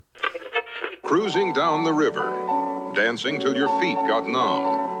cruising down the river, dancing till your feet got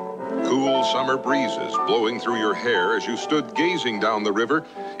numb. Cool summer breezes blowing through your hair as you stood gazing down the river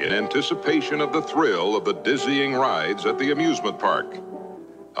in anticipation of the thrill of the dizzying rides at the amusement park.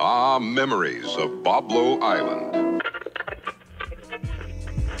 Ah, memories of Boblo Island.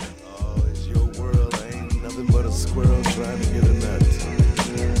 Oh, it's your world. Ain't nothing but a squirrel trying to get a nut.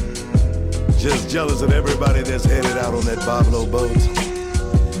 Just jealous of everybody that's headed out on that Boblo boat.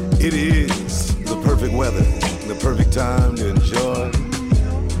 It is the perfect weather, the perfect time to enjoy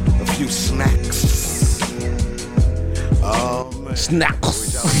a few snacks. Oh man,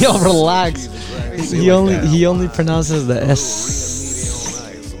 Snacks. Yo, relax. He only pronounces the S.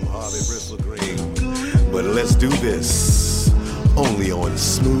 But let's do this only on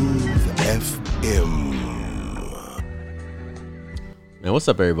Smooth FM. Man, what's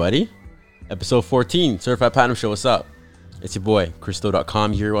up, everybody? Episode 14, Certified Platinum Show. What's up? It's your boy,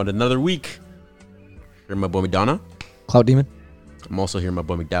 Christo.com, here on another week. Here, my boy Madonna. Cloud Demon. I'm also here, my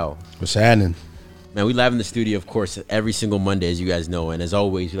boy McDowell. What's happening? Man, we live in the studio, of course, every single Monday, as you guys know. And as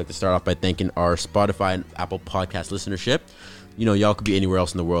always, we like to start off by thanking our Spotify and Apple Podcast listenership. You know, y'all could be anywhere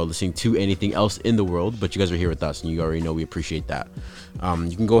else in the world listening to anything else in the world, but you guys are here with us, and you already know we appreciate that.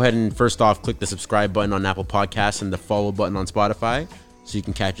 You can go ahead and first off click the subscribe button on Apple Podcasts and the follow button on Spotify, so you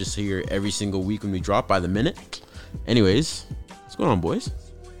can catch us here every single week when we drop by the minute. Anyways, what's going on, boys?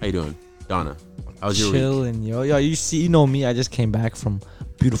 How you doing, Donna? How's your week? Chilling, yo. You know me. I just came back from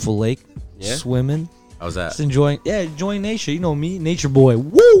beautiful lake, swimming. How's that? Just enjoying nature. You know me, nature boy.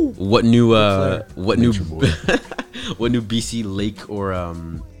 Woo! What new BC lake or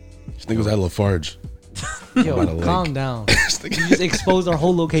This nigga was at Lafarge. Yo, calm down. You just exposed our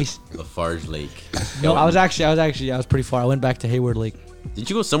whole location. Lafarge Lake. No, I was pretty far. I went back to Hayward Lake. Did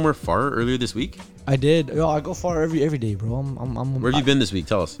you go somewhere far earlier this week? I did. Yo, I go far every day, bro. Where have you been this week?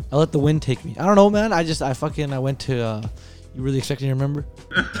 Tell us. I let the wind take me. I don't know, man. I went to. You really expecting to remember?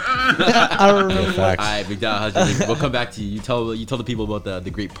 I don't remember. All right, McDowell, how's your week? We'll come back to you. You tell the people about the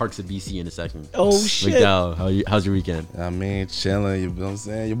great parks of BC in a second. Oh shit. McDowell, how's your weekend? I mean, chilling. You know what I'm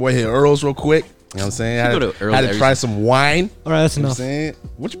saying? Your boy hit Earl's real quick. You know what I'm saying? Had to try some wine. All right, that's You know enough. what I'm saying?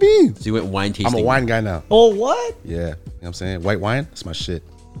 What you mean? So you went wine tasting. I'm a wine guy now. Oh, what? Yeah. You know what I'm saying? White wine, that's my shit.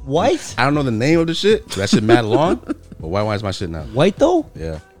 White? I don't know the name of the shit. That shit mad long. But white wine's my shit now. White though?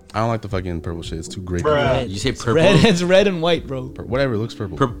 Yeah. I don't like the fucking purple shit. It's too great. Red. You say purple? It's red and white, bro. Whatever, it looks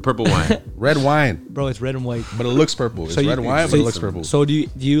purple. Purple wine. Red wine. Bro, it's red and white. But it looks purple. It's red wine, but it looks purple. So do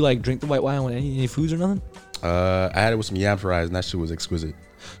you like drink the white wine with any foods or nothing? I had it with some yam fries, and that shit was exquisite.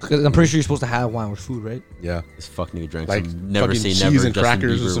 Because I'm pretty sure you're supposed to have wine with food, right? Yeah. This fuck nigga drank Like some never fucking say cheese never and Justin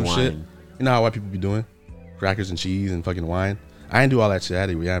crackers or Bieber some wine. shit. You know how white people be doing? Crackers and cheese and fucking wine. I didn't do all that shit. I had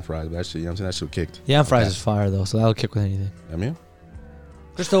it with yam fries, but that shit, you know what I'm saying? That shit kicked. Yam fries is fire though, so that'll kick with anything. I mean,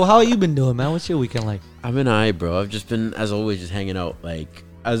 Christo, how you been doing, man? What's your weekend like? I've been alright, bro. I've just been, as always, just hanging out. Like,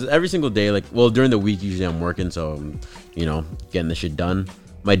 as every single day, during the week, usually I'm working, so I'm, getting the shit done.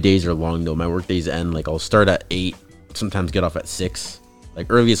 My days are long, though. My work days end, I'll start at 8, sometimes get off at 6.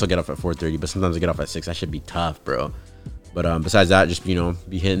 Earliest I'll get off at 4:30, but sometimes I get off at 6. That should be tough, bro. But besides that, just, be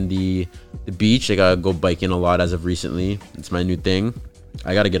hitting the beach. I gotta go biking a lot as of recently. It's my new thing.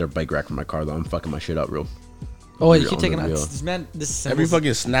 I gotta get a bike rack for my car, though. I'm fucking my shit up, real. Oh, you keep taking out this man. every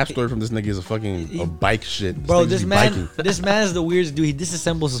fucking snap story from this nigga is a bike shit. Bro, this man is the weirdest dude. He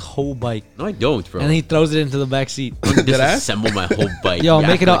disassembles his whole bike. No, I don't, bro. And he throws it into the back seat. Disassemble my whole bike. Yo,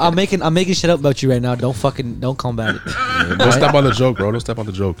 I'm making shit up about you right now. Don't combat it. Don't step on the joke, bro. Don't step on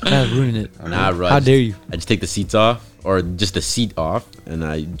the joke. Man, ruining it. Nah, bro. How dare you? I just take the seats off, or just the seat off, and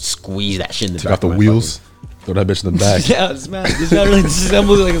I squeeze that shit in the Took back. off the wheels. Throw that bitch in the back. Yeah, this man really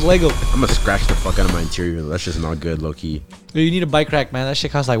disassembles it like it's Lego. I'm gonna scratch the fuck out of my interior. That's just not good, low key. Yo, you need a bike rack, man. That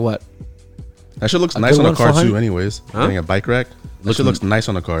shit costs like what? That shit looks A nice good on a one car for too. $100? Anyways, getting a bike rack. That shit looks nice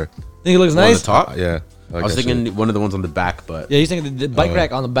on a car. Think it looks On nice? the top. Yeah. I was thinking one of the ones on the back, but Yeah, he's thinking the bike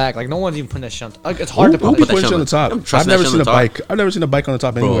rack on the back. Like no one's even putting that shit on. It's hard to Who put. be that putting shit shit on the top? I'm trusting I've never that shit seen on a the bike. I've never seen a bike on the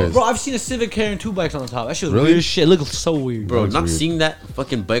top. Anyways, Bro, I've seen a Civic carrying 2 bikes on the top. That shit was Really? weird as shit. It looked so weird. bro, That's not weird. seeing that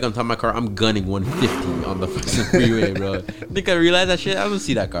fucking bike on top of my car, I'm gunning 150 on the fucking freeway, bro. Think I realized that shit? I don't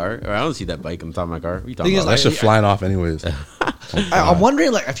see that car, or I don't see that bike on top of my car. What are you talking Thing is, about? that shit flying off. Anyways, I'm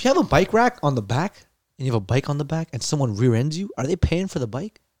wondering, like, if you have a bike rack on the back and you have a bike on the back and someone rear ends you, are they paying for the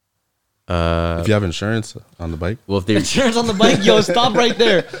bike? if you have insurance on the bike, Well, if they Insurance on the bike? Yo, stop right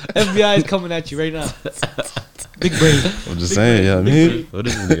there. FBI is coming at you right now. Big brain. I'm just saying. Yeah, I mean, what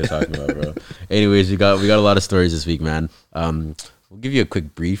is this nigga talking about, bro? Anyways, we got a lot of stories this week, man. We'll give you a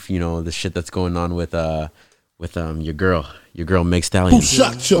quick brief. The shit that's going on with your girl Meg Stallion.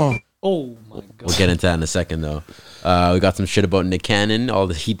 Oh my god. We'll get into that in a second, though. We got some shit about Nick Cannon, all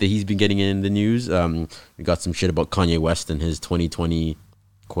the heat that he's been getting in the news. We got some shit about Kanye West and his 2020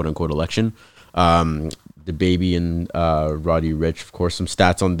 quote-unquote election. The Baby and Roddy Ricch, of course, some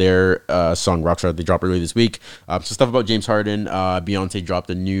stats on their song Rockstar they dropped earlier this week. Some stuff about James Harden. Beyonce dropped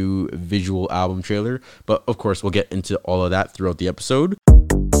a new visual album trailer. But, of course, we'll get into all of that throughout the episode.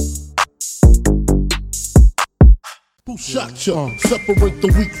 Who shot ya? Separate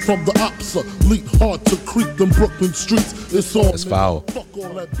the weak from the opsa. Leap hard to creep them Brooklyn streets. It's all That's foul.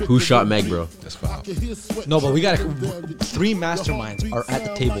 Who shot Meg, bro? That's foul. No, but we got 3 masterminds are at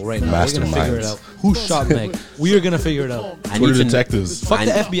the table right now. We're gonna figure it Masterminds. out. Who shot Meg? We are gonna figure it out. I Twitter need to- detectives. Fuck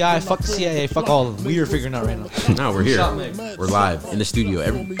the FBI, fuck the CIA, fuck all of them. We are figuring it out right now. No, we're here. shot Meg? We're live in the studio.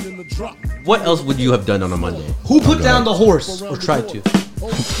 What else would you have done on a Monday? Who put down the horse or tried to?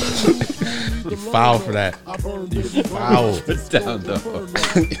 You foul for that. You foul. Down though.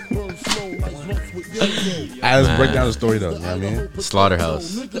 Let's break down the story though. You know what I mean?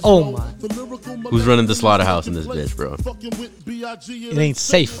 Slaughterhouse. Oh my. Who's running the slaughterhouse in this bitch, bro? It ain't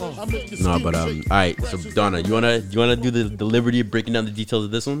safe. No, but all right. So Donna, you wanna do the liberty of breaking down the details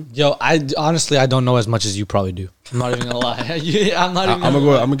of this one? Yo, I honestly don't know as much as you probably do. I'm not even gonna lie. I'm not even. I'm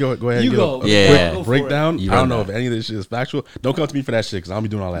gonna go ahead. You and go. give a Yeah. quick breakdown. You I don't run know that. if any of this shit is factual. Don't come to me for that shit because I'll be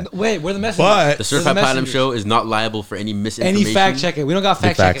doing all that. Wait, we're the messengers. But The Certified There's a Platinum message. Show is not liable for any misinformation. Any fact checking. We don't got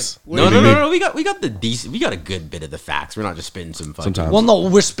big fact checking. facts. No. We got the decent. We got a good bit of the facts. We're not just spitting some fucking. Sometimes. Well, no,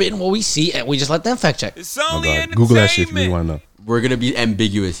 we're spitting what we see and we just let them fact check. Oh, God. Google that shit if you really want to know. We're gonna be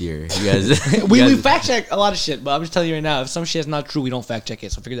ambiguous here, you guys. We you guys- fact check a lot of shit, but I'm just telling you right now, if some shit is not true, we don't fact check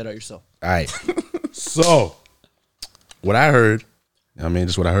it. So figure that out yourself. All right. So, what I heard,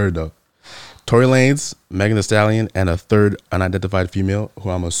 just what I heard though. Tory Lanez, Megan Thee Stallion, and a third unidentified female who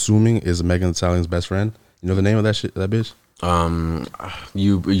I'm assuming is Megan Thee Stallion's best friend. You know the name of that shit, that bitch?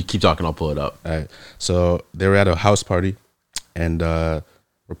 You keep talking. I'll pull it up. All right. So they were at a house party, and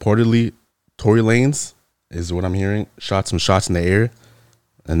reportedly, Tory Lanez is what I'm hearing. Shot some shots in the air,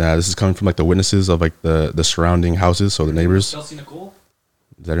 and this is coming from like the witnesses of like the surrounding houses, so the neighbors. Chelsea Nicole?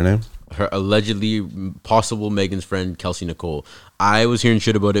 Is that her name? Her allegedly possible Megan's friend Kelsey Nicole. I was hearing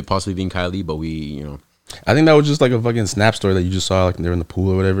shit about it possibly being Kylie, but I think that was just like a fucking snap story that you just saw like they were in the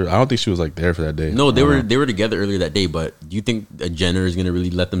pool or whatever. I don't think she was like there for that day. No, they I were don't know. they were together earlier that day. But do you think a Jenner is gonna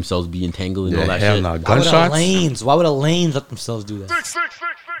really let themselves be entangled in all that hell shit? no. Why would Gunshots? Why would a Lanes let themselves do that?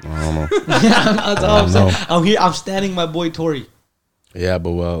 I don't know. That's all I'm know. saying. I'm here. I'm standing my boy Tory. Yeah,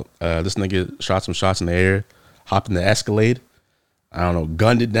 but this nigga shot some shots in the air, hopped in the Escalade. I don't know,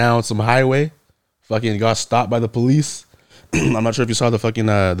 gunned it down some highway. Fucking got stopped by the police. I'm not sure if you saw the fucking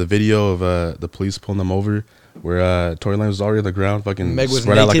the video of the police pulling them over, where Tory Lanez was already on the ground, fucking Meg was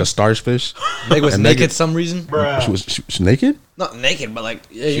spread out like a naked. starfish. Meg was And naked Megan- some reason. She was naked. Not naked, but like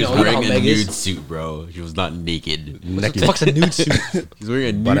She you was know, you know wearing how a Meg nude is. suit, bro. She was not naked. What the fuck's a nude suit? She's wearing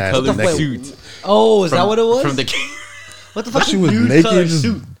a nude Butt-ass colored naked. suit. Oh, is that what it was? From the what the fuck's She a was nude naked, colored just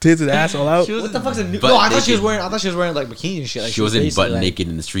suit? tits and ass all out. What the fuck's a nude? Butt No, I thought she was naked. wearing. I thought she was wearing like bikini and shit. Like, She wasn't basically, butt like, naked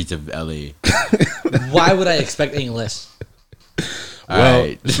in the streets of LA. Why would I expect any less? Well,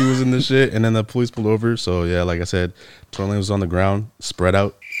 Alright. she was in the shit, and then the police pulled over. So yeah, like I said, Tory Lanez was on the ground, spread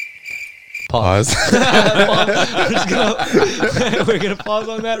out. Pause. Pause. We're gonna pause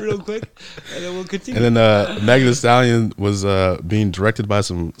on that real quick, and then we'll continue. And then Megan Thee Stallion was being directed by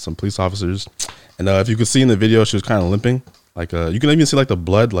some police officers, and if you could see in the video, she was kind of limping. Like you can even see like the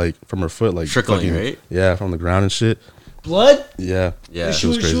blood like from her foot, like Trickling, right? Yeah, from the ground and shit. Blood? Yeah, Yeah. She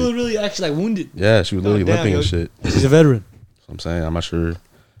was crazy. really actually like wounded. Yeah, she was literally damn, limping yo. and shit. She's a veteran. So I'm saying I'm not sure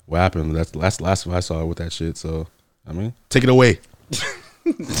what happened. That's last what I saw with that shit. So I mean, take it away.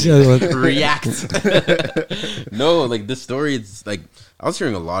 React. No, like this story, it's like I was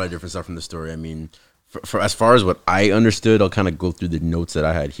hearing a lot of different stuff from the story. I mean, for as far as what I understood, I'll kind of go through the notes that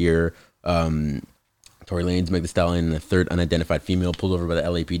I had here. Tory Lanez, Meg Thee Stallion, and a third unidentified female pulled over by the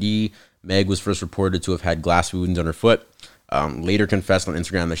LAPD. Meg was first reported to have had glass wounds on her foot. Later confessed on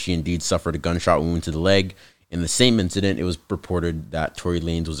Instagram that she indeed suffered a gunshot wound to the leg. In the same incident, it was reported that Tory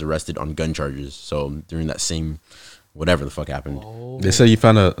Lanez was arrested on gun charges. So during that same whatever the fuck happened. They said you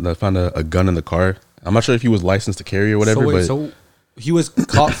found a gun in the car. I'm not sure if he was licensed to carry or whatever, but So he was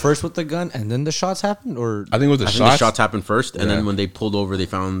caught first with the gun, and then the shots happened, or I think it was the I think shots. the shots happened first, and Yeah. then when they pulled over, they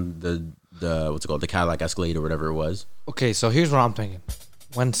found the what's it called, the Cadillac Escalade or whatever it was. okay. So here's what I'm thinking: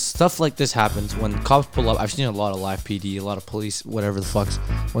 when stuff like this happens, when cops pull up, I've seen a lot of live PD, a lot of police, whatever the fucks.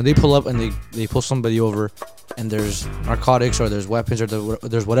 When they pull up and they pull somebody over, and there's narcotics or there's weapons or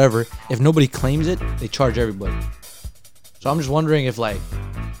there's whatever, if nobody claims it, they charge everybody. So I'm just wondering if like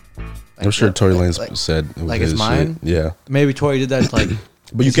I'm sure Tory Lanez like- said it was like it's his mine? shit. Yeah, maybe Tory did that to like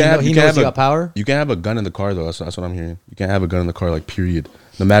But you He can't. knows You can't have he a got power. You can't have a gun in the car though. That's what I'm hearing. You can't have a gun in the car, like period.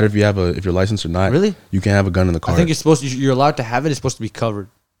 No matter if you're licensed or not. Really? You can't have a gun in the car. I think it's supposed to. You're allowed to have it. It's supposed to be covered.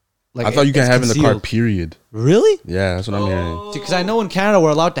 Like I thought you can't have it in the car. concealed. Period. Really? Yeah, that's what I'm hearing. Because I know in Canada we're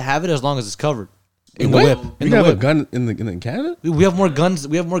allowed to have it as long as it's covered. In What? the whip. You In can the have a whip. gun in Canada? We have more guns.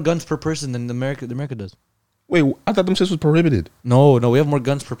 We have more guns per person than America does. Wait, I thought them shits was prohibited. No, we have more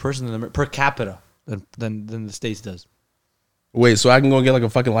guns per person per capita than the States does. Wait, so I can go get like a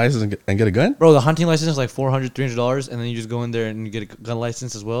fucking license and get a gun? Bro, the hunting license is like $400, $300, and then you just go in there and you get a gun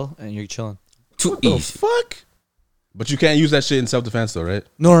license as well, and you're chilling. Too The easy. fuck? But you can't use that shit in self defense though, right?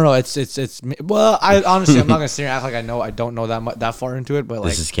 No. It's well, I honestly, I'm not gonna sit here and act like I don't know that far into it, but like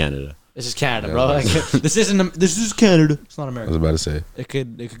This is Canada. this is Canada, bro. Like, this is Canada. It's not I was America. about to say. It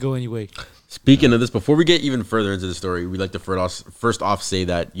could go any way. Speaking of this, before we get even further into the story, we'd like to first off say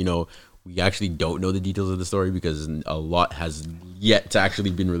that, you know, we actually don't know the details of the story because a lot has yet to actually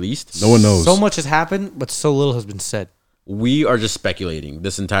been released. No one knows. So much has happened, but so little has been said. We are just speculating.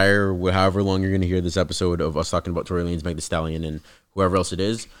 This entire, however long you're going to hear this episode of us talking about Tory Lanez, Meg Thee Stallion, and whoever else it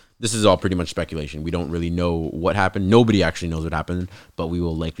is, this is all pretty much speculation. We don't really know what happened. Nobody actually knows what happened, but we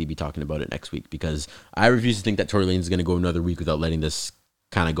will likely be talking about it next week because I refuse to think that Tory Lanez is going to go another week without letting this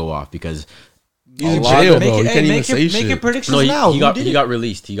kind of go off because He's in jail, bro. You can't even make say your shit. predictions no, now. he Who did got it?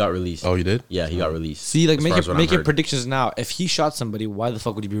 released. He got released. Oh, you did? Yeah, he got released. See, like as make far as your what I've heard. predictions now. If he shot somebody, why the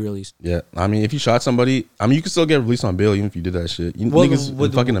fuck would he be released? Yeah. I mean, if you shot somebody, I mean, you can still get released on bail even if you did that shit. You Well, niggas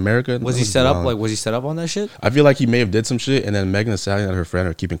in fucking America. Was he set up? Like, was he set up on that shit? I feel like he may have did some shit, and then Megan Thee Stallion and her friend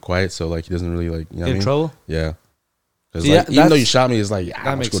are keeping quiet, so like he doesn't really like. You know Get what I in mean? trouble? Yeah. Because See, like, even though that's- you shot me, it's like I that don't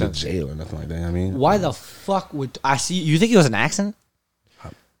want makes to go to sense. jail or nothing like that. I mean, Why the fuck would I see? You think it was an accident?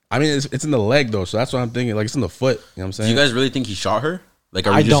 I mean, it's in the leg though, so that's what I'm thinking. Like it's in the foot. You know what I'm Do saying? you guys really think he shot her? Like,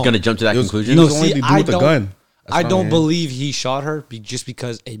 are I we just don't. going to jump to that It was- conclusion? he No, was only see, the dude I with the don't- gun. That's I what I'm don't hearing. believe he shot her just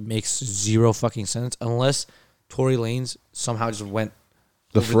because it makes zero fucking sense unless Tory Lanez somehow just went.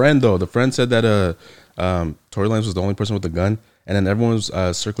 The friend said that Tory Lanez was the only person with the gun, and then everyone was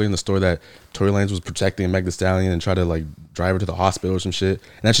circulating the story that Tory Lanez was protecting Meg Thee Stallion and tried to like drive her to the hospital or some shit.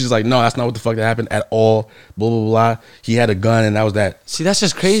 And then she's like, "No, that's not what the fuck that happened at all." Blah blah blah. He had a gun, and that was that. See, that's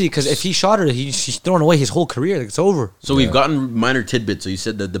just crazy because if he shot her, she's throwing away his whole career. Like, it's over. So we've gotten minor tidbits. So you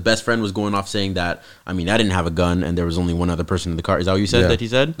said that the best friend was going off saying that, I mean, I didn't have a gun and there was only one other person in the car. Is that what you said Yeah. that he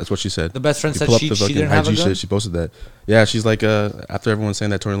said? That's what she said. The best friend You said pull up she the fucking didn't have a IG gun? shit. She posted that. Yeah, she's like, after everyone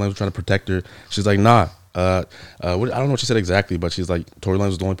saying that Tory Lanez was trying to protect her, she's like, nah. I don't know what she said exactly, but she's like, Tory Lanez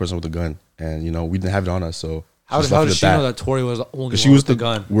was the only person with a gun, and you know we didn't have it on us. So How just did left it at she know that Tory was the only one Because she was with the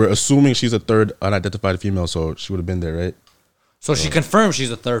gun? We're assuming she's a third unidentified female, so she would have been there, right? So she confirmed she's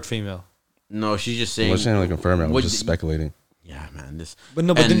the third female. No, she's just I'm saying. not saying like confirm it. I'm What just d- speculating. Yeah, man. This. But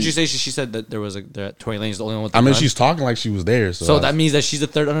no, but and- didn't you say she said that there was that Tory Lanez is the only one with the I mean, gun? she's talking like she was there, so, So that means that she's the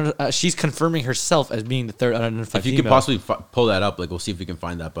third. She's confirming herself as being the third unidentified If you female. could possibly pull that up, like we'll see if we can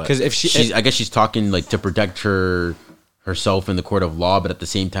find that. But 'Cause if I guess she's talking like to protect herself in the court of law, but at the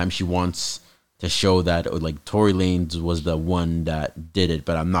same time she wants to show that like Tory Lanez was the one that did it.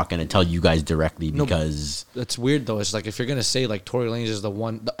 But I'm not gonna tell you guys directly No, because That's weird though. It's like if you're gonna say like Tory Lanez is the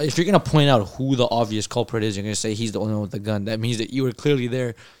one, if you're gonna point out who the obvious culprit is, you're gonna say he's the only one with the gun. That means that you were clearly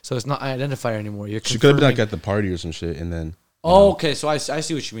there, so it's not identifier anymore. You're she could have been like confirming- at the party or some shit, and then Oh, okay. So I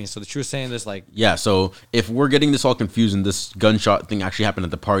see what you mean. So that you were saying this like yeah. So if we're getting this all confused and this gunshot thing actually happened at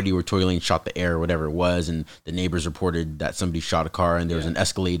the party where Tory Lanez shot the air or whatever it was, and the neighbors reported that somebody shot a car and there was an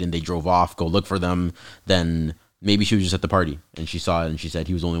Escalade and they drove off, go look for them, then maybe she was just at the party and she saw it and she said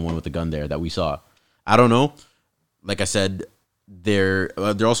he was the only one with the gun there that we saw. I don't know. Like I said, they're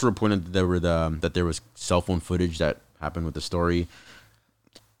also reporting that there was cell phone footage that happened with the story.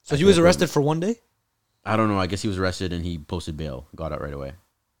 So he was arrested for one day. I don't know. I guess he was arrested and he posted bail, got out right away.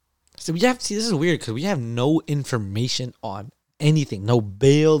 So this is weird because we have no information on anything. No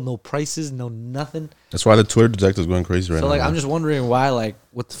bail, no prices, no nothing. that's why the Twitter detective's going crazy right So now. like man. I'm just wondering why like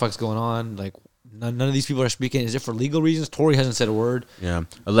what the fuck's going on? Like none of these people are speaking. Is it for legal reasons? Tory hasn't said a word. Yeah.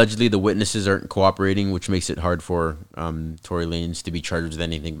 Allegedly, the witnesses aren't cooperating, which makes it hard for Tory Lanez to be charged with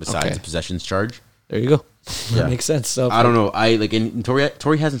anything besides Okay. the possessions charge. There you go. Yeah. That makes sense. So I don't know. And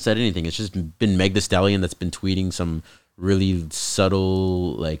Tory hasn't said anything. It's just been Meg Thee Stallion that's been tweeting some really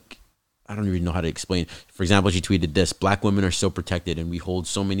subtle, like, I don't even know how to explain. For example, she tweeted this: "Black women are so protected, and we hold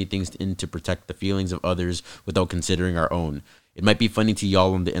so many things in to protect the feelings of others without considering our own. It might be funny to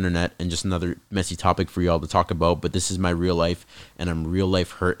y'all on the internet and just another messy topic for y'all to talk about, but this is my real life, and I'm real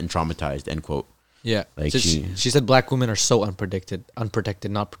life hurt and traumatized." End quote. Yeah. Like So she said black women are so unprotected,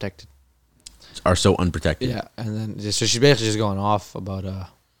 not protected. Are so unprotected. Yeah, and then so she's basically just going off about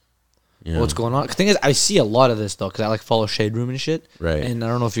what's going on. The thing is, I see a lot of this though, because I like follow Shade Room and shit. Right. And I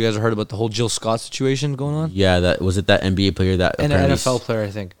don't know if you guys have heard about the whole Jill Scott situation going on. Yeah, that was it. That NBA player that And an NFL player,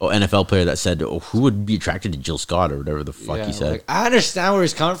 I think. Oh, NFL player that said, "Oh, who would be attracted to Jill Scott or whatever the fuck he said." Like, I understand where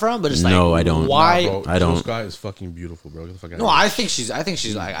he's coming from, but it's like, No, I don't. Why? Bro, I don't. Jill Scott is fucking beautiful, bro. Get the fuck out No, of here. I think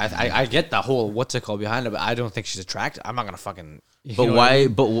she's like, I get the whole what's it called behind it, but I don't think she's attractive. I'm not gonna fucking. But why?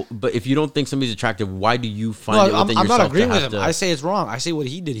 But if you don't think somebody's attractive, why do you find it within I'm yourself not agreeing to with have him. to- I say it's wrong. I say what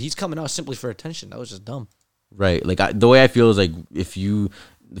he did. He's coming out simply for attention. That was just dumb. Right. Like the way I feel is like if you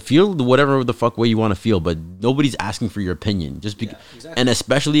feel whatever the fuck way you want to feel, but nobody's asking for your opinion. Just because, and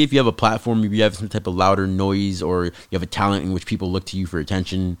especially if you have a platform, if you have some type of louder noise, or you have a talent in which people look to you for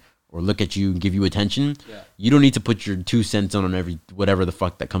attention, or look at you and give you attention, you don't need to put your 2 cents on every whatever the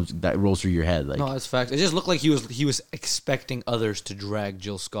fuck that rolls through your head. Like, No, that's facts. It just looked like he was expecting others to drag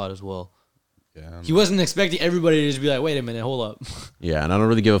Jill Scott as well. Yeah, He wasn't expecting everybody to just be like, wait a minute, hold up. yeah, and I don't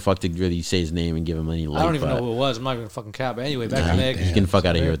really give a fuck to really say his name and give him any. I don't even know who it was. I'm not gonna fucking cap. But anyway, back to Nick. You can fuck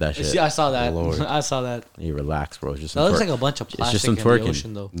out of here with that shit. See, I saw that. Lord. I saw that. Hey, relax, bro. It's just That some looks twerk. like a bunch of It's plastic just some in twerking. the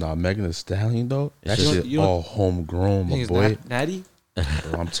ocean, though. Nah, Megan Thee Stallion though. That just- shit you don't- all homegrown, You my think boy. it's natty?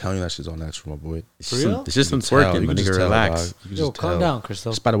 Bro, I'm telling you that shit's all natural, my boy. It's For just some, real? it's just some You can tell, twerking, you my can just nigga. tell, Relax. dog. You can Yo, just calm tell. down,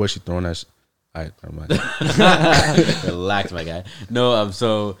 Crystal. Just by the way she throwing that shit. Alright, never mind. Relax, my guy. No,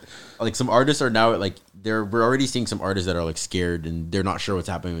 so like some artists are now like we're already seeing some artists that are like scared and they're not sure what's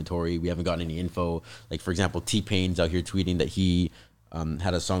happening with Tory. We haven't gotten any info. Like for example, T-Pain's out here tweeting that he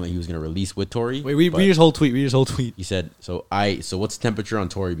had a song that he was gonna release with Tory. Wait, read his whole tweet. Read his whole tweet. He said, "So what's the temperature on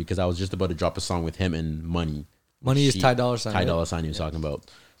Tory? Because I was just about to drop a song with him and Money. Money is She- Ty Dolla $ign. Ty right? Dolla $ign he was talking about.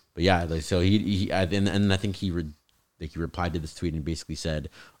 But yeah, like so he and I think he replied to this tweet and basically said,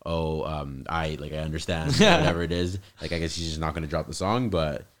 "Oh, I understand whatever it is. Like I guess he's just not gonna drop the song,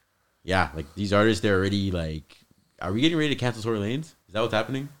 but yeah, like these artists, they're already like, are we getting ready to cancel Tory Lanez? Is that what's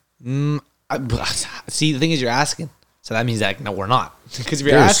happening? See, the thing is, you're asking, so that means like, no, we're not. Because if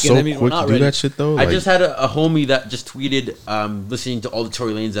you're They're asking, so that means we're quick not to do ready. that shit though. I Like, just had a homie that just tweeted, listening to all the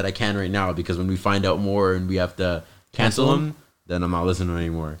Tory Lanez that I can right now because when we find out more and we have to cancel him, then I'm not listening to him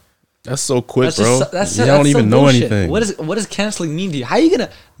anymore. that's so quick, That's bro. just, You don't even know bullshit. anything. What does canceling mean to you? How are you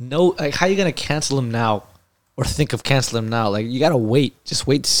gonna know? Like, how are you gonna cancel him now, or think of canceling him now? Like, you gotta wait. Just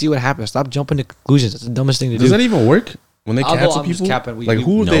wait to see what happens. Stop jumping to conclusions. That's the dumbest thing to Does do. that even work when they Although cancel I'm just people? capping, Like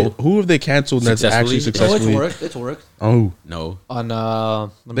who have they canceled that's actually Successfully? No, successfully? it's worked. Oh, No. On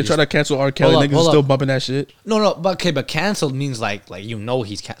they try to cancel R. Kelly. Hold up, Niggas hold is still up. bumping that shit. No, but okay, but canceled means like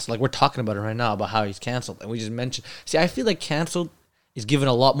he's canceled. Like we're talking about it right now about how he's canceled, and we just mentioned. See, I feel like canceled is given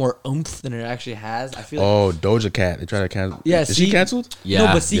a lot more oomph than it actually has. I feel like Oh, Doja Cat. They try to cancel. Yeah, is she see- canceled? Yeah.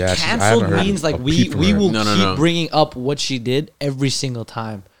 No, but see, Yeah, I canceled haven't heard means a like we peep from her. will No, keep no. bringing up what she did every single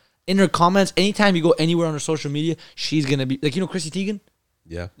time. In her comments, anytime you go anywhere on her social media, she's gonna be like, Chrissy Teigen,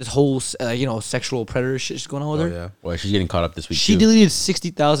 Yeah. this whole sexual predator shit is going on with Oh her. yeah. Well, she's getting caught up this week She too. deleted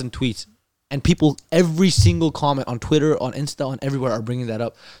 60,000 tweets, and people, every single comment on Twitter, on Insta, on everywhere are bringing that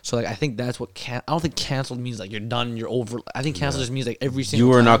up. So like, I think that's what I don't think canceled means like you're done, you're over. I think canceled just means like every single.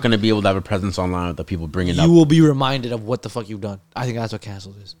 You are time not going to be able to have a presence online without people bringing You up. will be reminded of what the fuck you've done. I think that's what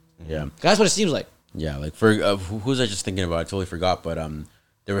canceled is. Yeah. That's what it seems like. Yeah, like for who was I just thinking about? I totally forgot, but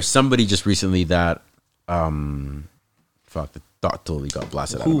there was somebody just recently that the thought totally got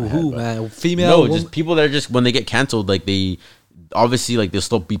blasted out of my head. Who but- man? Female? No, woman? just people that are just when they get canceled, like they obviously like they'll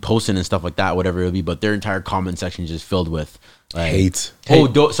still be posting and stuff like that, whatever it'll be, but their entire comment section is just filled with like, Hate.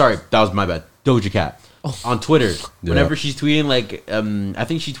 Oh, sorry, that was my bad. Doja Cat. On Twitter, Yeah. whenever she's tweeting, like, I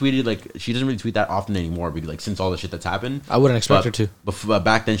think she tweeted, like, she doesn't really tweet that often anymore, because, like, since all the shit that's happened. I wouldn't expect her to. But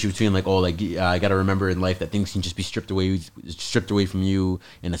back then, she was tweeting, like, oh, like, I gotta remember in life that things can just be stripped away from you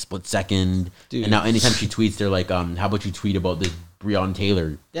in a split second. Dude. And now, anytime she tweets, they're like, how about you tweet about this Breonna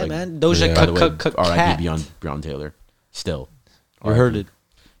Taylor? Yeah, like, man. Doja by the way, Cat. R.I.P. Breonna Taylor. Still. You heard it.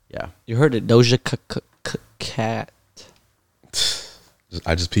 Yeah. You heard it. Doja Cat.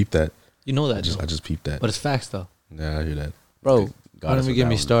 I just peeped that. You know that, I just peeped that. but it's facts though, Yeah, I hear that. bro. Got Don't us even with get that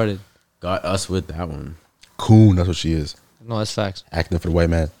me one. started. Got us with that one. Coon, that's what she is. No, that's facts. Acting for the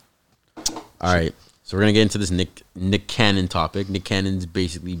white man. All right, so we're gonna get into this Nick Cannon topic. Nick Cannon's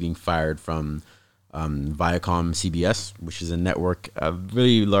basically being fired from Viacom CBS, which is a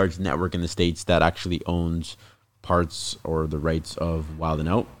really large network in the States that actually owns parts or the rights of Wild 'N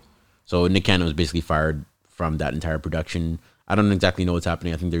Out. So Nick Cannon was basically fired from that entire production. I don't exactly know what's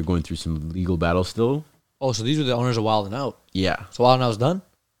happening. I think they're going through some legal battles still. Oh, so these were the owners of Wild 'N Out. Yeah, So Wild 'N Out's done.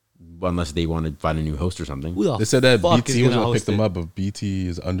 unless they want to find a new host or something. Who the They said that fuck BT is was gonna pick host them it? up, but BT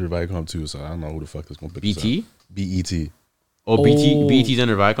is under Viacom too, so I don't know who the fuck is gonna pick BT? this up. BET. Oh, BT's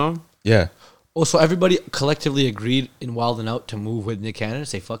under Viacom. Yeah. Oh, so everybody collectively agreed in Wild 'N Out to move with Nick Cannon and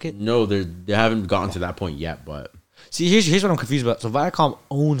say fuck it? No, they haven't gotten to that point yet, but See, here's what I'm confused about. So Viacom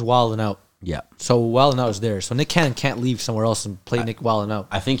owns Wild 'N Out. yeah. So Wild 'N Out is there. So Nick Cannon can't leave somewhere else and play Nick Wild 'N Out.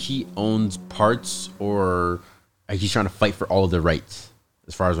 I think he owns parts, or he's trying to fight for all of the rights,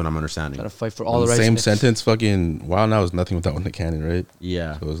 as far as what I'm understanding. Got to fight for all the rights. Same Nick. sentence. Fucking Wild Now is nothing without Nick Cannon, right?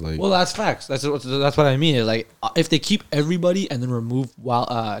 Yeah. So it's like, Well, that's facts. That's what I mean. Is like if they keep everybody and then remove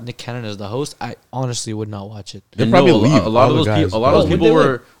Nick Cannon as the host, I honestly would not watch it. They'll And probably no, leave a lot all of the those guys. people. A lot of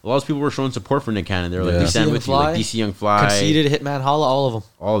Well, those people were showing support for Nick Cannon. They were like, Yeah. "We stand DC with you." Like DC Young Fly, Conceited, Hitman Holla, all of them.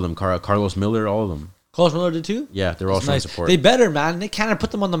 all of them. Carlos Miller, all of them. Carlos Miller did too. Yeah, they're all That's showing nice. support. They better, man. Nick Cannon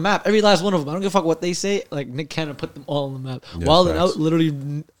put them on the map. Every last one of them. I don't give a fuck what they say. Like Nick Cannon put them all on the map. Yeah, Wild 'N facts. Out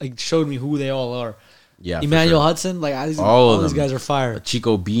literally like showed me who they all are. yeah, for Emmanuel sure. Hudson, like All all of these them. guys are fire.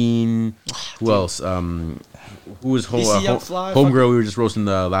 Chico Bean. Who else? Who was DC Young Fly, homegirl? We were just roasting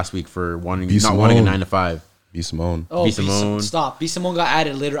the last week for B. not wanting a Simone. 9 to 5. B. Simone. Oh, B. Simone. Stop. B. Simone got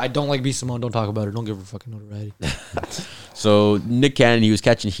added later. I don't like B. Simone. Don't talk about her. Don't give her fucking notoriety. So Nick Cannon, he was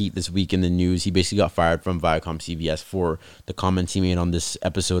catching heat this week in the news. He basically got fired from Viacom CBS for the comments he made on this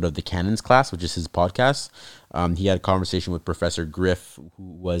episode of the Cannon's Class, which is his podcast. He had a conversation with Professor Griff, who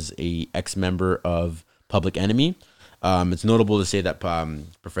was a ex-member of Public Enemy. It's notable to say that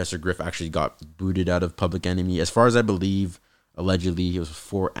Professor Griff actually got booted out of Public Enemy. As far as I believe, allegedly, it was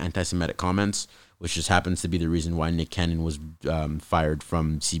for anti-Semitic comments, which just happens to be the reason why Nick Cannon was fired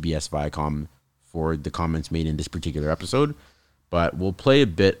from CBS Viacom for the comments made in this particular episode. But we'll play a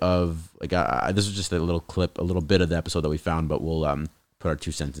bit of, like, this is just a little clip, a little bit of the episode that we found, but we'll put our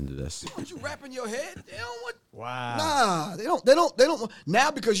 2 cents into this. What you rap in your head? They don't want. Wow. Nah, they don't.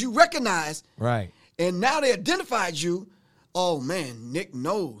 Now because you recognize, Right. and now they identified you. Oh man, Nick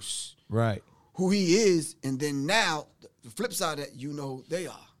knows Right. who he is, and then now the flip side of that, you know who they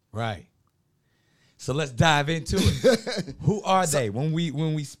are. Right. So let's dive into it. Who are they? When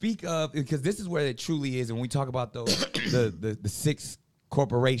we speak of, because this is where it truly is, and when we talk about those the 6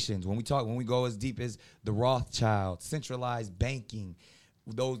 corporations, when we go as deep as the Rothschild, centralized banking,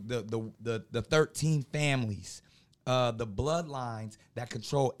 those the 13 families, the bloodlines that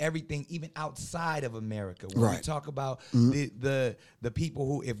control everything, even outside of America. When we Right. talk about the people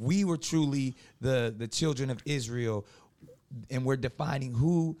who, if we were truly the children of Israel, and we're defining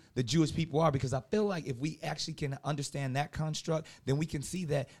who the Jewish people are, because I feel like if we actually can understand that construct, then we can see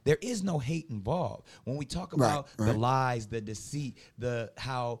that there is no hate involved. When we talk about the lies, the deceit,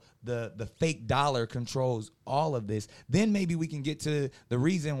 how the fake dollar controls all of this, then maybe we can get to the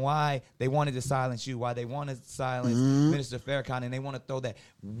reason why they wanted to silence you, why they wanted to silence Minister Farrakhan, and they want to throw that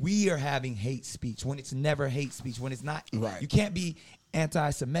we are having hate speech when it's never hate speech, when it's not. Right. You can't be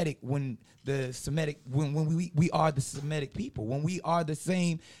anti-Semitic when the Semitic, when we are the Semitic people, when we are the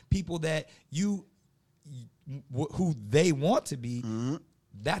same people that who they want to be.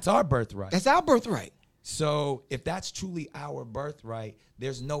 That's our birthright. That's our birthright. So if that's truly our birthright,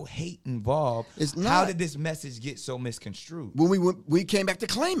 there's no hate involved. It's How not. did this message get so misconstrued? When we came back to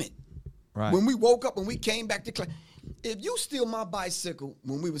claim it. Right. When we woke up and we came back to claim. If you steal my bicycle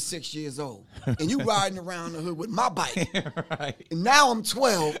when we were 6 years old, and you riding around the hood with my bike, Right. and now I'm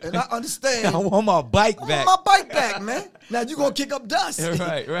 12, and I understand. I want my bike I back. want my bike back, man. Now you gonna kick up dust.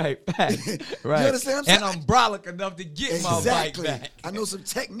 Right. Right. You Right. understand what I'm saying? And I'm brolic enough to get my bike Exactly. back. I know some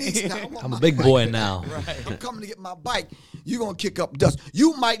techniques now. I want I'm a my big bike boy back. now. I'm coming to get my bike. You're gonna kick up dust.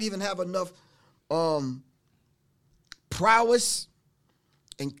 You might even have enough prowess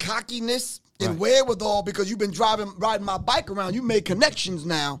and cockiness and wherewithal, because you've been riding my bike around. You made connections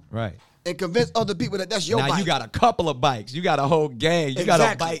now. Right. And convince other people that that's your Now bike. you got a couple of bikes. You got a whole gang. You got a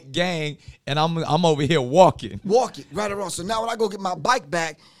Exactly. bike gang, and I'm over here walking. Walk it right around. So now when I go get my bike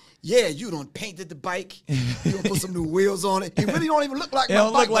back, yeah, you done painted the bike. You done put some new wheels on it. It really don't even look like It my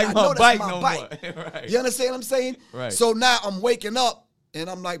don't bike. look like but I know my that's bike my no bike. more. Right. You understand what I'm saying? Right. So now I'm waking up and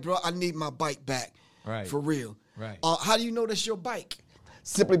I'm like, bro, I need my bike back. Right. For real. Right. How do you know that's your bike?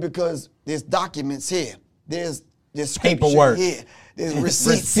 Simply because there's documents here. There's scripture Paperwork. here. There's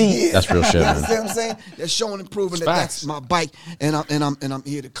receipts here. That's real shit, You man. understand what I'm saying? They're showing and proving that facts. that's my bike, and I'm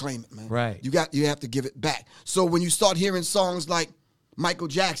here to claim it, man. Right. You have to give it back. So when you start hearing songs like Michael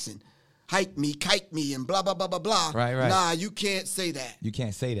Jackson, "Hype Me, Kite Me," and blah blah blah blah blah, Right. nah, you can't say that. You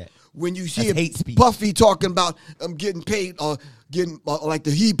can't say that. When you hear hate speech. Puffy talking about getting paid or getting like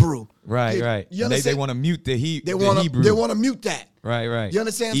the Hebrew, Right. You Right. They understand? want to mute the They want Hebrew. to mute that. Right. Right. You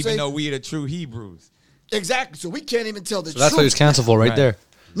understand what I'm Even saying? though we are the true Hebrews. Exactly. So we can't even tell the So that's what truth. he's canceled for right Right. there.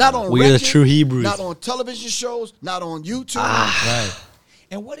 Not on We are the record, true Hebrews. Not on television shows. Not on YouTube. Right.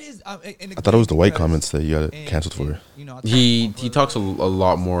 And what is? I thought it was the white comments that you got canceled for. He talks a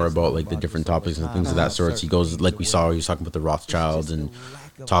lot more about like the different topics and things of that sort. He goes like we saw. He was talking about the Rothschilds and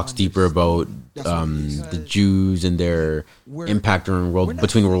talks deeper about the Jews and their impact during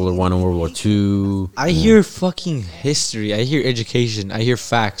between World War I and World War II. I hear fucking history. I hear education. I hear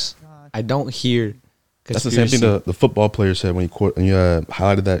facts. I don't hear. That's the same thing the football player said when you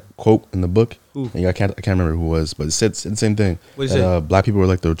highlighted that quote in the book. And I can't remember who it was, but it said the same thing. What did he say? Black people are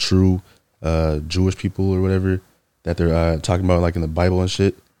like the true Jewish people or whatever that they're talking about like in the Bible and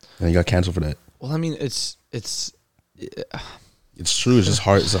shit. And he got canceled for that. Well, I mean, it's true. It's just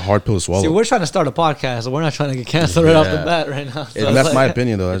hard. It's a hard pill to swallow. See, we're trying to start a podcast, so we're not trying to get canceled right off the bat right now. So and that's my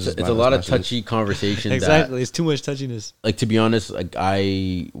opinion, though. It's a lot of touchy conversation. Exactly, it's too much touchiness. Like, to be honest, like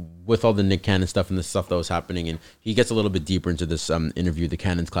with all the Nick Cannon stuff and the stuff that was happening, and he gets a little bit deeper into this interview, the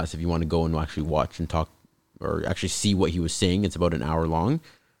Cannon's class. If you want to go and actually watch and talk, or actually see what he was saying, it's about an hour long.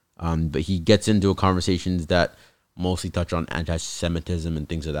 But he gets into conversations that mostly touch on anti-Semitism and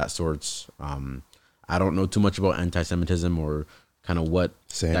things of that sorts. I don't know too much about anti-Semitism or kind of what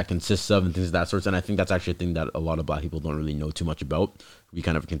that consists of and things of that sorts. And I think that's actually a thing that a lot of Black people don't really know too much about. We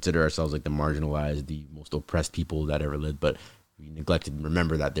kind of consider ourselves like the marginalized, the most oppressed people that ever lived, but we neglected to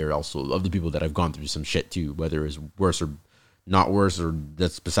remember that there are also other people that have gone through some shit too, whether it's worse or not worse, or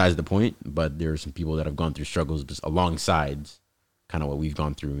that's besides the point. But there are some people that have gone through struggles just alongside kind of what we've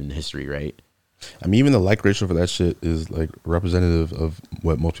gone through in history, right? I mean, even the like ratio for that shit is like representative of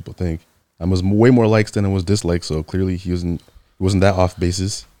what most people think. I was way more likes than it was dislikes, so clearly he wasn't that off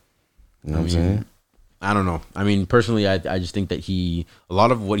basis. You know what I'm saying? I don't know. I mean, personally, I just think that a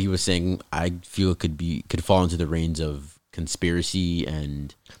lot of what he was saying, I feel could fall into the range of conspiracy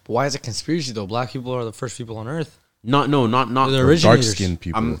and. But why is it conspiracy though? Black people are the first people on Earth. Not the originators. Dark skinned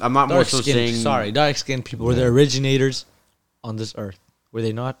people. I'm not more so saying. Sorry, dark skinned people were the originators on this Earth. Were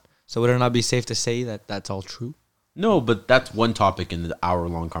they not? So would it not be safe to say that that's all true? No, but that's one topic in the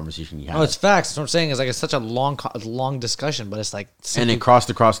hour-long conversation he had. Oh, it's facts. That's what I'm saying. It's like it's such a long discussion, but it's like and it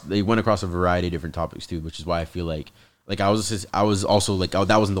they went across a variety of different topics too, which is why I feel like I was also like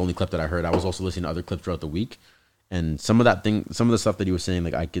that wasn't the only clip that I heard. I was also listening to other clips throughout the week, and some of the stuff that he was saying,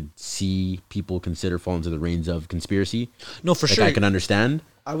 like I could see people consider fall into the range of conspiracy. No, for like, sure, I can understand.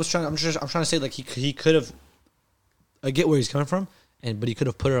 I'm trying to say like he could have. I get where he's coming from, but he could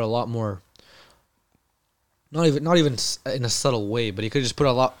have put it a lot more. Not even in a subtle way, but he could have just put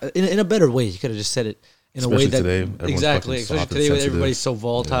a lot in a better way. He could have just said it in a way that exactly. Especially today, when everybody's so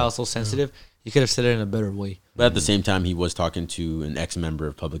volatile, so sensitive, he could have said it in a better way. But at the same time, he was talking to an ex-member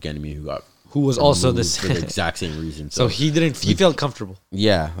of Public Enemy who was also the exact same reason. So he felt comfortable.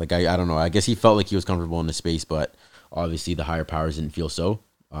 Yeah, like I don't know. I guess he felt like he was comfortable in the space, but obviously the higher powers didn't feel so.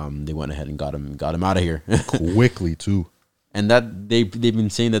 They went ahead and got him out of here quickly too. And that they've been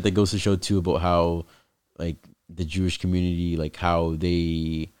saying that goes to show too about how. Like the Jewish community, like how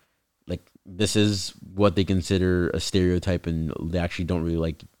they, like this is what they consider a stereotype, and they actually don't really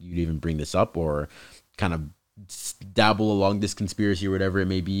like you to even bring this up or kind of dabble along this conspiracy or whatever it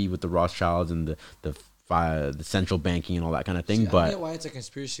may be with the Rothschilds and the central banking and all that kind of thing. See, but I get why it's a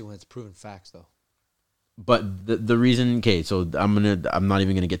conspiracy when it's proven facts, though. But the reason, okay, so I'm not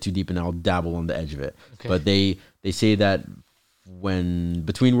even gonna get too deep, and I'll dabble on the edge of it. Okay. But they say that when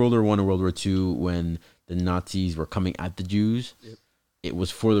between World War I and World War II, when the Nazis were coming at the Jews, it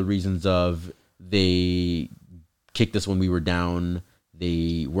was for the reasons of they kicked us when we were down.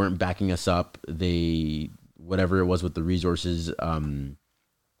 They weren't backing us up. They whatever it was with the resources. When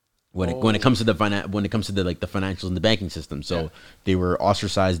it comes to the financials and the banking system, so they were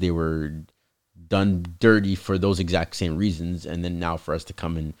ostracized. They were done dirty for those exact same reasons, and then now for us to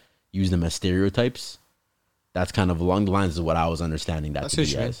come and use them as stereotypes. That's kind of along the lines of what I was understanding that to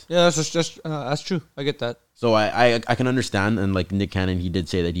be as. Yeah, that's true. I get that. So I can understand, and like Nick Cannon, he did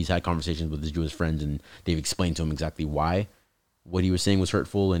say that he's had conversations with his Jewish friends, and they've explained to him exactly why what he was saying was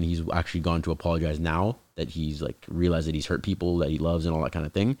hurtful, and he's actually gone to apologize now that he's like realized that he's hurt people that he loves and all that kind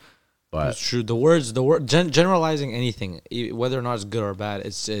of thing. But it's true. The word generalizing anything, whether or not it's good or bad,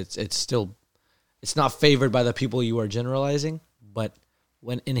 it's still it's not favored by the people you are generalizing. But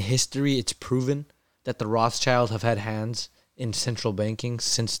when in history it's proven that the Rothschilds have had hands in central banking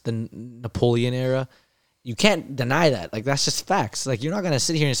since the Napoleon era. You can't deny that. Like, that's just facts. Like, you're not going to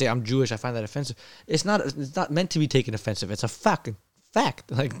sit here and say, I'm Jewish, I find that offensive. It's not meant to be taken offensive. It's a fucking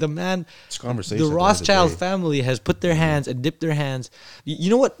fact. Like, the Rothschild family has put their hands and dipped their hands. You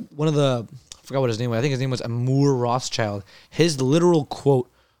know what? I forgot what his name was. I think his name was Amur Rothschild. His literal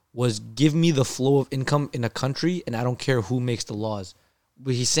quote was, give me the flow of income in a country, and I don't care who makes the laws.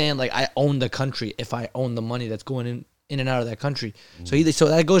 But he's saying, like, I own the country if I own the money that's going in and out of that country. So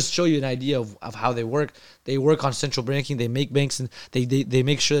that goes to show you an idea of how they work. They work on central banking. They make banks, and they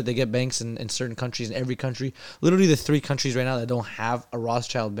make sure that they get banks in certain countries, in every country. Literally, the 3 countries right now that don't have a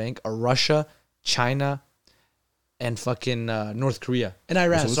Rothschild bank are Russia, China, and fucking North Korea. And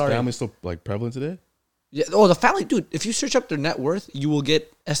Iran, So this sorry. family still like prevalent today? Yeah, the family, dude, if you search up their net worth, you will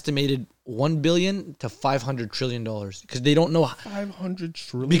get estimated $1 billion to $500 trillion because they don't know 500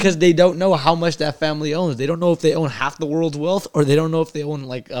 trillion. because they don't know how much that family owns. They don't know if they own half the world's wealth or they don't know if they own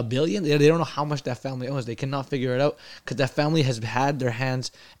like $1 billion. They don't know how much that family owns. They cannot figure it out because that family has had their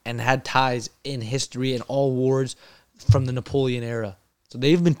hands and had ties in history and all wars from the Napoleon era. So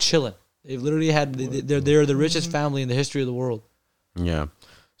they've been chilling. They've literally had. They're the richest family in the history of the world. Yeah.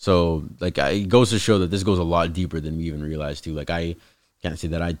 So, like, it goes to show that this goes a lot deeper than we even realized, too. Like, I can't say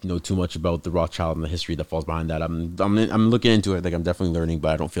that I know too much about the Rothschild and the history that falls behind that. I'm looking into it. Like, I'm definitely learning,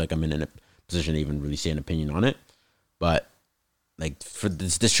 but I don't feel like I'm in a position to even really say an opinion on it. But, like, for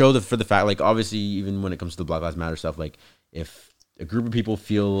this to show for the fact, like, obviously, even when it comes to the Black Lives Matter stuff, like, if a group of people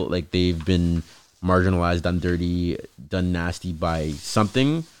feel like they've been marginalized, done dirty, done nasty by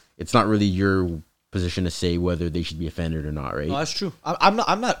something, it's not really your position to say whether they should be offended or not, right? No, that's true. I'm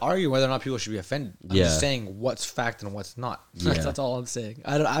not arguing whether or not people should be offended. I'm Yeah. just saying what's fact and what's not. Yeah. That's all I'm saying.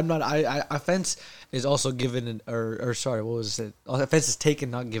 Offense is also given, or sorry, what was it? Offense is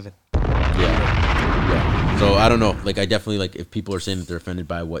taken, not given. Yeah. So I don't know. Like, I definitely, like, if people are saying that they're offended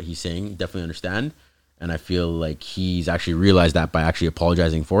by what he's saying, definitely understand. And I feel like he's actually realized that by actually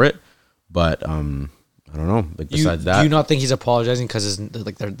apologizing for it. But I don't know. Like, besides that, do you not think he's apologizing because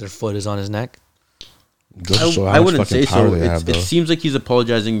their foot is on his neck? Goes to show how I much wouldn't fucking say power so. they have, It though. seems like he's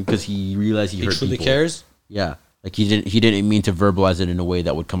apologizing because he realized he He hurt truly people. cares. Yeah, like he didn't mean to verbalize it in a way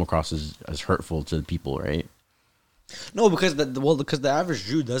that would come across as hurtful to the people, right? No, because the average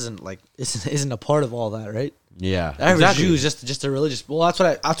Jew isn't a part of all that, right? Yeah, The average Jew is just a religious. Well,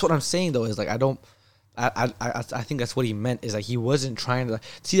 that's what I'm saying though. Is like I think that's what he meant. Is like he wasn't trying to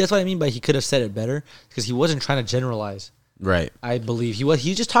see. That's what I mean by he could have said it better because he wasn't trying to generalize. Right. I believe he was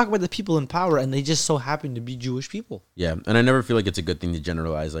just talking about the people in power, and they just so happen to be Jewish people. Yeah, and I never feel like it's a good thing to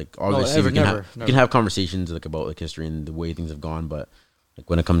generalize. Like, obviously, ever, we can never. we can have conversations like about like history and the way things have gone, but like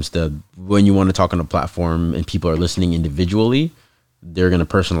when it comes to when you want to talk on a platform and people are listening individually, they're gonna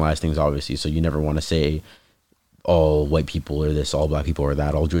personalize things, obviously. So you never want to say all white people are this, all black people are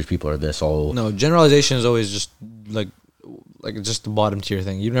that, all Jewish people are this, all No, generalization is always just like just the bottom tier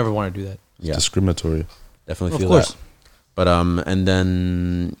thing. You never want to do that. yeah, Discriminatory. definitely Of feel course. that. But and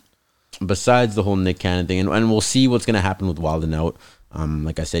then besides the whole Nick Cannon thing, and we'll see what's gonna happen with Wild 'N Out.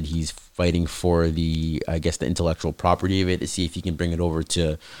 Like I said, he's fighting for the intellectual property of it to see if he can bring it over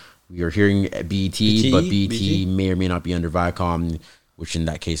to. We are hearing BET, but BET may or may not be under Viacom, which in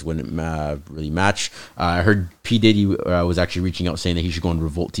that case wouldn't really match. I heard P Diddy was actually reaching out saying that he should go on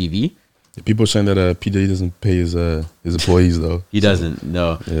Revolt TV. People are saying that P. Diddy doesn't pay his employees, though. He doesn't.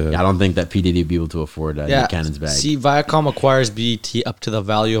 No, Yeah. I don't think that P Diddy would be able to afford Nick Cannon's bag. See, Viacom acquires BET up to the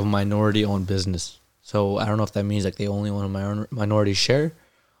value of minority-owned business. So I don't know if that means like they only own a minority share.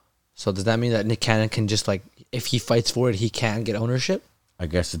 So does that mean that Nick Cannon can just like, if he fights for it, he can get ownership? I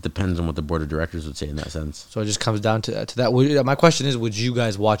guess it depends on what the board of directors would say in that sense. So it just comes down to that. My question is, would you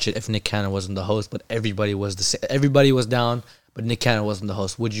guys watch it if Nick Cannon wasn't the host, but everybody was everybody was down, but Nick Cannon wasn't the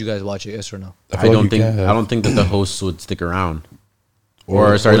host? Would you guys watch it? Yes or no? I feel like don't you think can have- I don't think that the hosts would stick around.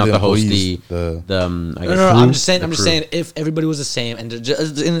 Or sorry, not the host, employees, the I No, guess no, crew? I'm just saying. The I'm just crew. saying. If everybody was the same, and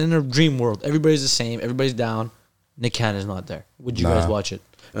just in a dream world, everybody's the same, everybody's down, Nick Cannon's not there. Would you guys Nah. watch it?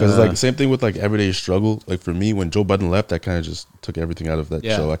 Because like same thing with like Everyday Struggle. Like for me, when Joe Budden left, that kind of just took everything out of that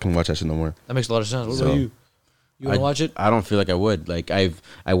Yeah. show. I can watch that shit no more. That makes a lot of sense. What So- about you? You want to watch it? I don't feel like I would. Like I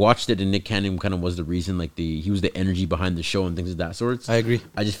watched it, and Nick Cannon kind of was the reason. Like he was the energy behind the show and things of that sorts. I agree.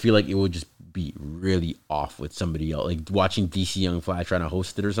 I just feel like it would just be really off with somebody else. Like watching DC Young Fly trying to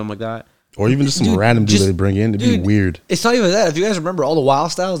host it or something like that. Or even just some Dude, random dude just- they bring in. It'd dude, be weird. It's not even that. If you guys remember all the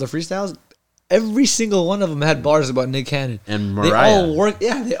wild styles, the freestyles, every single one of them had bars about Nick Cannon. And They Mariah. all worked.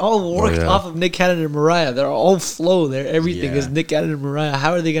 Yeah, they all worked yeah. off of Nick Cannon and Mariah. They're all flow there. Everything Yeah. is Nick Cannon and Mariah.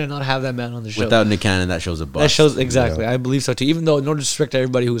 How are they gonna not have that man on the show? Without Nick Cannon, that show's a bust. That shows exactly. I believe so too. Even though, no disrespect to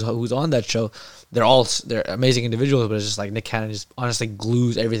everybody who's on that show, they're amazing individuals. But it's just like Nick Cannon just honestly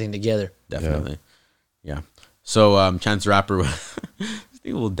glues everything together. Definitely. Yeah. So Chance the Rapper, this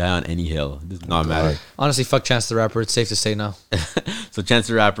thing will die on any hill. It does not matter. Honestly, fuck Chance the Rapper. It's safe to say now. So Chance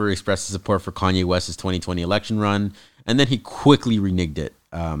the Rapper expressed his support for Kanye West's 2020 election run, and then he quickly reneged it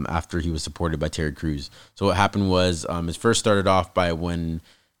after he was supported by Terry Crews. So what happened was, it first started off by when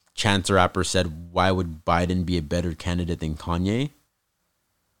Chance the Rapper said, "Why would Biden be a better candidate than Kanye?"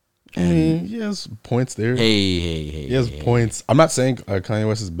 I mean, he has points there. Hey. He has points. I'm not saying Kanye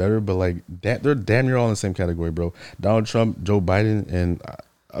West is better, but like they're damn near all in the same category, bro. Donald Trump, Joe Biden, and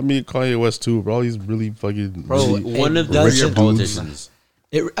I mean Kanye West too, bro. All these really fucking One of the rich three politicians.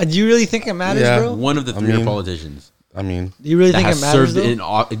 Do you really think it matters, bro? One of the three politicians. I mean, Do you really think That it has matters? served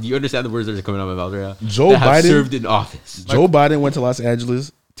Though? do you understand the words that are coming out of my mouth right now? Joe That have Biden served in office. Joe Biden went to Los Angeles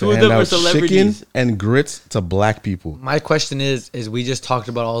to Two of hand them are out chicken celebrities. and grits to black people. My question is we just talked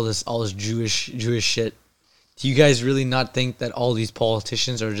about all this Jewish shit. Do you guys really not think that all these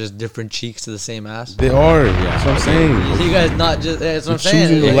politicians are just different cheeks to the same ass? They are. That's what I'm saying. You guys not just. That's what I'm You're saying.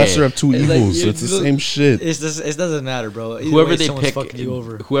 choosing the lesser of two It's like evils, so it's the same shit. It doesn't matter, bro. Either Whoever way, they someone's pick, fucking you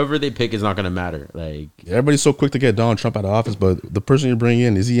over. whoever they pick is not gonna matter. Like Everybody's so quick to get Donald Trump out of office, but the person you bring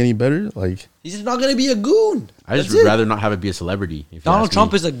in, is he any better? Like, He's just not gonna be a goon. I just That's would it. rather not have it be a celebrity. If you Donald ask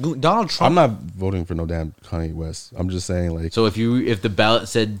Trump me. is a goon. Donald Trump. I'm not voting for no damn Kanye West. I'm just saying, like, So if the ballot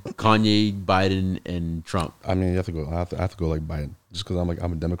said Kanye, Biden, and Trump, I mean, you have to go. I have to go like Biden, just because I'm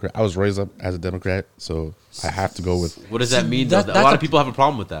a Democrat. I was raised up as a Democrat, so I have to go with. what does that mean? that- though? A that's lot a- of people have a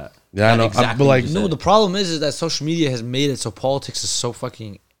problem with that. Yeah, I That know. exactly But like, what you No, said. the problem is that social media has made it so politics is so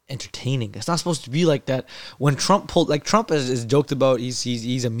fucking entertaining. It's not supposed to be like that. When Trump pulled, like Trump is joked about,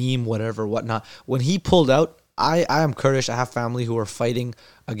 he's a meme, whatever, whatnot. When he pulled out, I am Kurdish. I have family who are fighting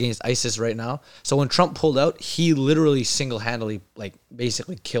against ISIS right now. So when Trump pulled out, he literally single-handedly, like,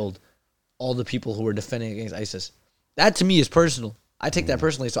 basically killed all the people who were defending against ISIS. That to me is personal. I take that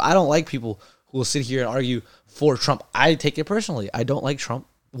personally. So I don't like people who will sit here and argue for Trump. I take it personally. I don't like Trump.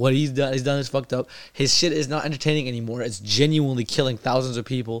 What he's done is fucked up. His shit is not entertaining anymore. It's genuinely killing thousands of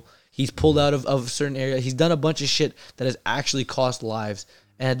people. He's pulled out of certain area. He's done a bunch of shit that has actually cost lives.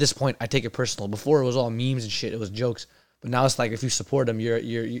 And at this point, I take it personal. Before it was all memes and shit. It was jokes. But now it's like if you support him, you're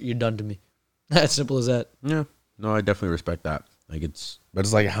done to me. As simple as that. Yeah, no, I definitely respect that. Like but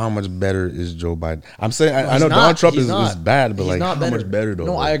it's like, how much better is Joe Biden? I'm saying, I He's know not. Donald Trump He's is not. bad, but He's like, not how much better though?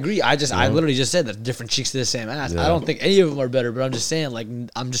 No, bro? I agree. I literally just said that different cheeks to the same ass. Yeah. I don't think any of them are better, but I'm just saying, like,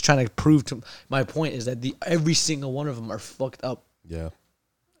 I'm just trying to prove to my point is that every single one of them are fucked up. Yeah,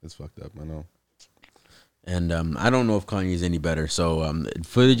 it's fucked up. I know. And I don't know if Kanye is any better. So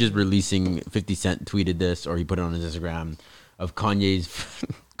footage is releasing. 50 Cent tweeted this, or he put it on his Instagram, of Kanye's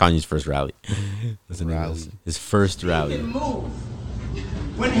first rally. Listen to this. His first rally. Move.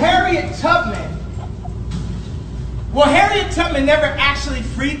 When Harriet Tubman never actually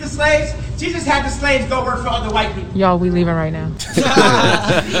freed the slaves. She just had the slaves go work for other white people. Y'all, we leaving right now.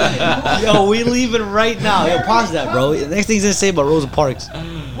 Yo, we leaving right now. Yo, pause that, bro. The next thing he's gonna say about Rosa Parks.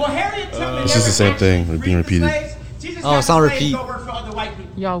 Well, Harriet Tubman It's just the same thing being repeated. Oh, it's not repeat. Go work for other white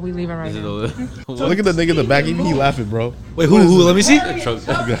people. Y'all, we leaving right now. Look at the nigga in the back. Even he laughing, bro. Wait, who? Let me see.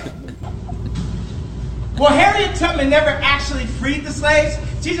 Well, Harriet Tubman never actually freed the slaves.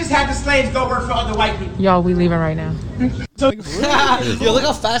 She just had the slaves go work for other white people. Y'all, we leaving right now. Yo, look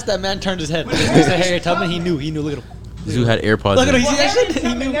how fast that man turned his head. When he said Harriet Tubman, he knew. Look at him. This dude had AirPods. Look at in. him. You see that shit? He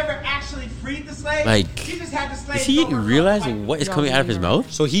Tubman knew. never actually freed the slaves. Like, she just had the slaves Does he go work for realize other white what is coming out of his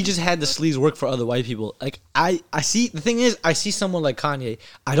mouth? So he just had the sleeves work for other white people. Like I see. The thing is, I see someone like Kanye.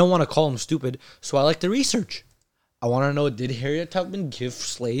 I don't want to call him stupid, so I like to research. I want to know: did Harriet Tubman give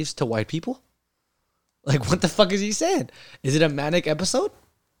slaves to white people? Like, what the fuck is he saying? Is it a manic episode?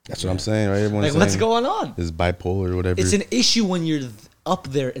 That's what I'm saying, right? Everyone's Like, saying what's going on? is bipolar or whatever. It's an issue when you're up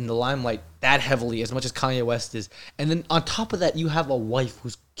there in the limelight that heavily, as much as Kanye West is. And then on top of that, you have a wife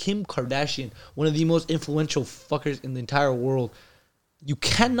who's Kim Kardashian, one of the most influential fuckers in the entire world. You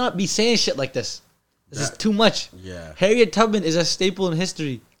cannot be saying shit like this. This is too much. Yeah. Harriet Tubman is a staple in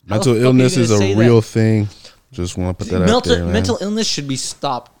history. How Mental the fuck are you illness gonna is a say real that? thing. Just want to put that out there, man. Mental illness should be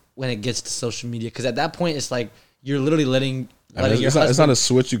stopped when it gets to social media, because at that point, it's like you're literally letting your It's husband. not a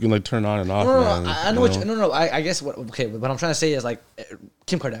switch you can like turn on and off. No, man, I know what you, no. I guess what I'm trying to say is like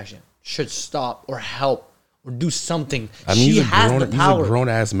Kim Kardashian should stop or help or do something. I mean, She he's has the power. a grown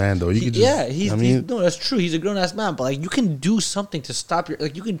ass man though. You could just, no, that's true. He's a grown ass man, but like you can do something to stop your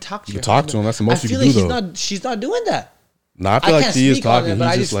like you can talk to You your can talk husband. to him. That's the most I you feel can like do, he's though. not. She's not doing that. No, I feel like can't she is speak on talking. it, but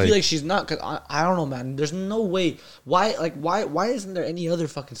I He's just just feel like like she's not. Cause I don't know, man. There's no way. Why isn't there any other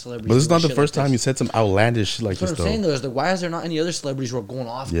fucking celebrities? but this is doing not the shit first like time this? you said some outlandish shit like That's this what I'm saying though. though. Is like, why is there not any other celebrities who are going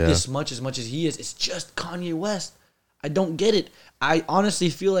off Yeah. this much as he is? It's just Kanye West. I don't get it. I honestly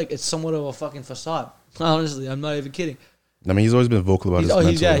feel like it's somewhat of a fucking facade. Honestly, I'm not even kidding. I mean, he's always been vocal about his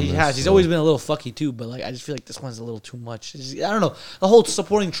mental He illness, has. He's so. always been a little fucky too, but like I just feel like this one's a little too much. I don't know. The whole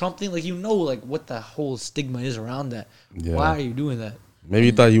supporting Trump thing, like like what the whole stigma is around that. Yeah. Why are you doing that? Maybe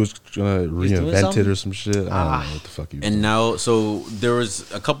he thought he was gonna He's doing reinvent it something? or some shit. I don't know what the fuck he was And doing. now, so there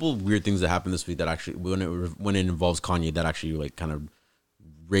was a couple weird things that happened this week that actually, when it involves Kanye, that actually like kind of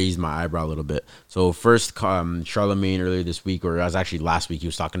raised my eyebrow a little bit. So first, Charlemagne earlier this week, or it was actually last week, he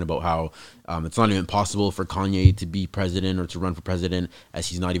was talking about how it's not even possible for Kanye to be president or to run for president, as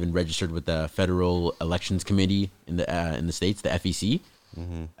he's not even registered with the Federal Elections Committee in the states, the FEC.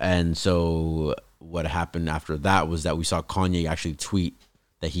 And so what happened after that was that we saw Kanye actually tweet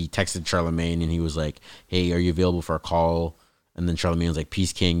that he texted Charlemagne, and he was like, "Hey, are you available for a call?" And then Charlemagne was like,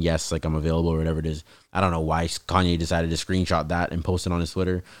 "Peace King, yes, like I'm available," or whatever it is. I don't know why Kanye decided to screenshot that and post it on his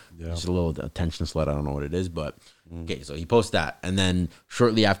Twitter. Yeah. Just a little attention slut. I don't know what it is, but okay, so he posts that. And then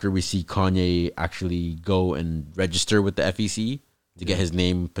shortly after, we see Kanye actually go and register with the FEC to get his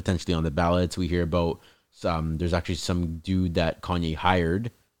name potentially on the ballots. We hear about there's actually some dude that Kanye hired,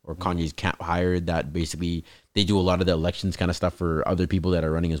 or Kanye's camp hired, that basically they do a lot of the elections kind of stuff for other people that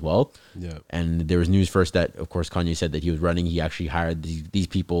are running as well. Yeah. And there was news first that, of course, Kanye said that he was running. He actually hired these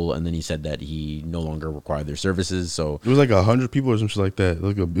people, and then he said that he no longer required their services. So it was like 100 people or something like that.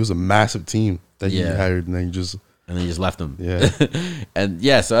 It was a massive team that he hired, and then he just left them. Yeah. And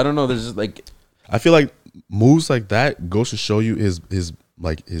yeah, so I don't know. There's just like, I feel like moves like that goes to show you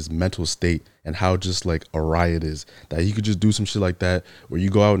his mental state and how just like awry it is, that he could just do some shit like that where you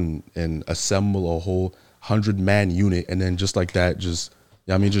go out and assemble a whole 100-man unit, and then just like that, just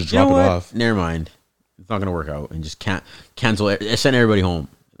just drop it off. Never mind, it's not gonna work out, and just cancel it. Send everybody home.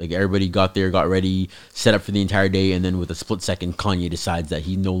 Like, everybody got there, got ready, set up for the entire day, and then with a split second, Kanye decides that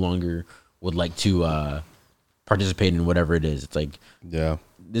he no longer would like to participate in whatever it is. It's like,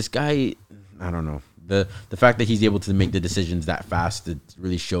 this guy, I don't know. The fact that he's able to make the decisions that fast, it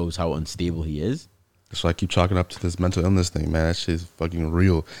really shows how unstable he is. So I keep chalking up to this mental illness thing, man. That shit's fucking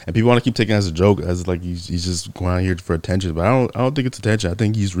real, and people want to keep taking it as a joke, as like he's just going out here for attention. But I don't think it's attention. I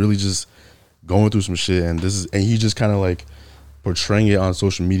think he's really just going through some shit, and he's just kind of like portraying it on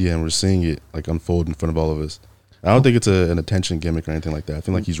social media, and we're seeing it like unfold in front of all of us. I don't think it's an attention gimmick or anything like that. I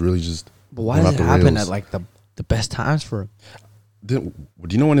feel like he's really just. But why does it happen at like the best times for him? Do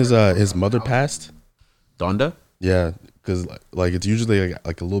you know when his mother passed? Donda? Yeah, because like it's usually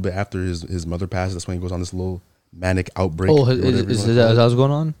like a little bit after his mother passes. That's when he goes on this little manic outbreak. Oh, is that what's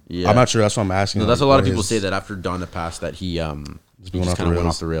going on? Yeah, I'm not sure. That's what I'm asking. No, that's a lot of people say that after Donda passed, that he just kind of went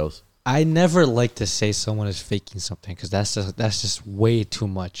off the rails. I never like to say someone is faking something, because that's just way too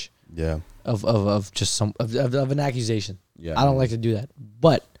much. Yeah. Of just of an accusation. Yeah. I don't like to do that.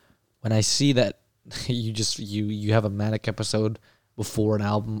 But when I see that you have a manic episode before an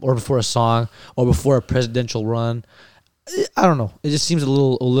album, or before a song, or before a presidential run, I don't know. It just seems a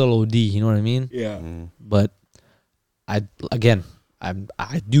little OD. You know what I mean? Yeah. But I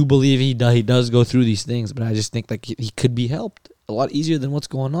do believe he does go through these things, but I just think like he could be helped a lot easier than what's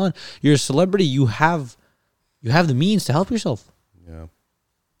going on. You're a celebrity. You have the means to help yourself. Yeah.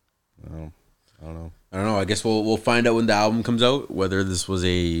 I don't know. I guess we'll find out when the album comes out, whether this was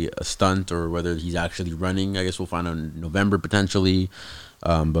a stunt or whether he's actually running. I guess we'll find out in November potentially.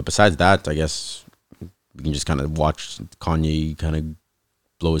 But besides that, I guess we can just kind of watch Kanye kind of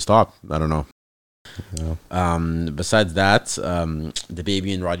blow his top. I don't know. Yeah. Besides that, the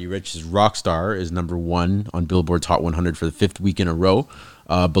Baby and Roddy Ricch's Rockstar is #1 on Billboard's Hot 100 for the 5th week in a row.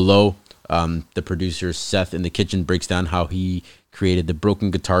 Below, the producer Seth in the Kitchen breaks down how he created the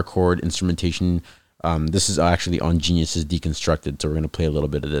broken guitar chord instrumentation. This is actually on Genius's Deconstructed, so we're going to play a little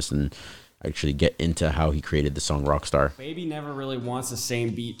bit of this and actually get into how he created the song Rockstar. Baby never really wants the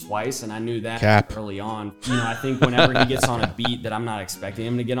same beat twice, and I knew that early on. I think whenever he gets on a beat that I'm not expecting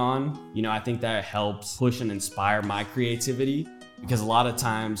him to get on, I think that helps push and inspire my creativity, because a lot of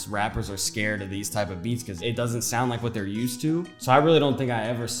times rappers are scared of these type of beats because it doesn't sound like what they're used to. So I really don't think I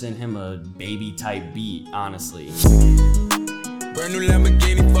ever sent him a Baby type beat, honestly. Brand new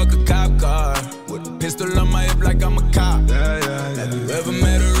Lamborghini, fuck a cop car. With a pistol on my hip like I'm a cop. Have you ever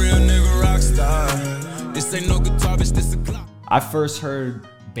met a real nigga rock star? This ain't no guitar, bitch, this a clock. I first heard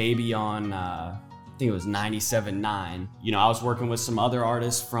Baby on, I think it was 97.9. I was working with some other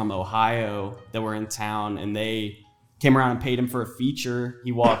artists from Ohio that were in town, and they came around and paid him for a feature.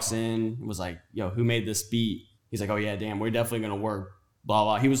 He walks in, was like, "Yo, who made this beat?" He's like, "Oh yeah, damn, we're definitely gonna work." Blah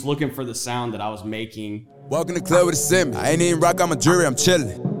blah. He was looking for the sound that I was making. Walking the club with a sim. I ain't even rock, I'm a jury, I'm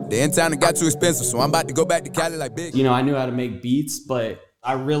chillin'. The in town got too expensive, so I'm about to go back to Cali like big. I knew how to make beats, but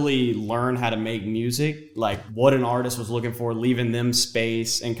I really learned how to make music, like what an artist was looking for, leaving them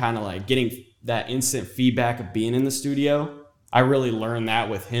space, and kind of like getting that instant feedback of being in the studio. I really learned that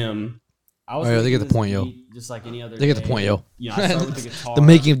with him. They get the point, yo. Just like any other. They get the point, yo. I started with the guitar. The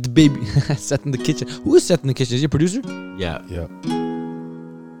making of the Baby. Seth in the Kitchen. Who is Seth in the Kitchen? Is he a producer? Yeah.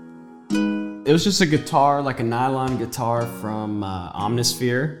 It was just a guitar, like a nylon guitar from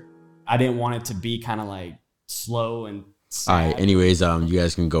Omnisphere. I didn't want it to be kind of like slow and Sad. All right. Anyways, you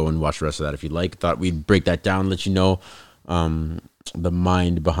guys can go and watch the rest of that if you'd like. Thought we'd break that down, let you know the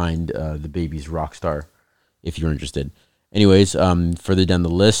mind behind the baby's rock star, if you're interested. Anyways, further down the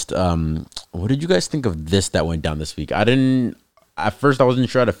list, what did you guys think of this that went down this week? At first I wasn't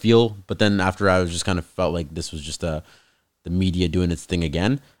sure how to feel, but then after I was just kind of felt like this was just the media doing its thing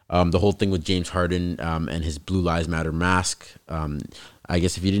again. The whole thing with James Harden and his Blue Lives Matter mask. I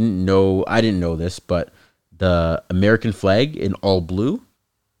guess if you didn't know, I didn't know this, but the American flag in all blue,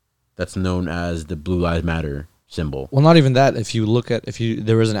 that's known as the Blue Lives Matter symbol. Well, not even that. If you look at,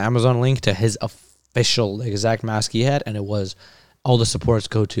 there was an Amazon link to his official exact mask he had, and it was all the supports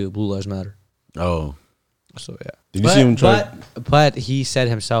go to Blue Lives Matter. Oh. So yeah. Did you see him try? But he said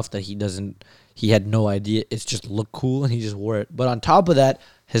himself that he had no idea. It's just looked cool and he just wore it. But on top of that,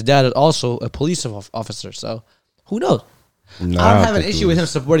 his dad is also a police officer. So who knows? Nah, I don't have an issue with him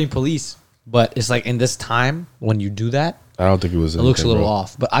supporting police. But it's like in this time when you do that, I don't think it was. It looks a little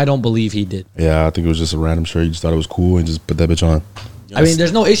off. But I don't believe he did. Yeah, I think it was just a random shirt. He just thought it was cool and just put that bitch on. Yes. I mean,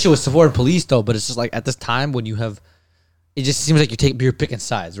 there's no issue with supporting police though. But it's just like at this time when you have, it just seems like you're picking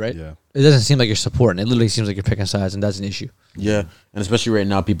sides, right? Yeah. It doesn't seem like you're supporting. It literally seems like you're picking sides, and that's an issue. Yeah, and especially right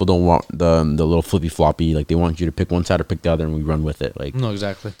now, people don't want the little flippy floppy. Like they want you to pick one side or pick the other, and we run with it. Like no,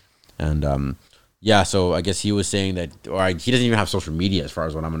 exactly. And yeah, so I guess he was saying that, or he doesn't even have social media, as far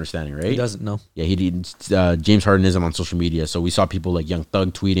as what I'm understanding, right? He doesn't know. Yeah, he did. James Harden isn't on social media, so we saw people like Young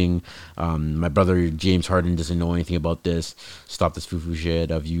Thug tweeting, "My brother James Harden doesn't know anything about this. Stop this foo-foo shit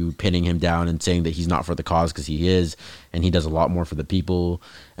of you pinning him down and saying that he's not for the cause, because he is, and he does a lot more for the people."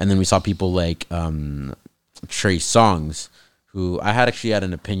 And then we saw people like Trey Songz, who I actually had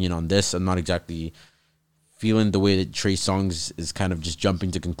an opinion on this. I'm not exactly feeling the way that Trey Songz is kind of just jumping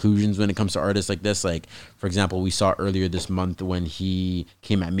to conclusions when it comes to artists like this. Like, for example, we saw earlier this month when he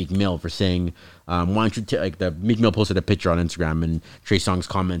came at Meek Mill for saying, why don't you the Meek Mill posted a picture on Instagram and Trey Songz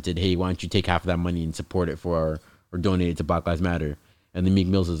commented, hey, why don't you take half of that money and support it or donate it to Black Lives Matter? And then Meek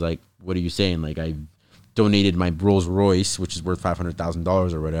Mills is like, what are you saying? Like, I donated my Rolls Royce, which is worth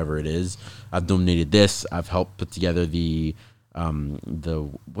 $500,000 or whatever it is. I've donated this. I've helped put together the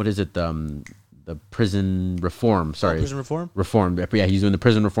prison reform. Sorry, prison reform. Reform. Yeah, he's doing the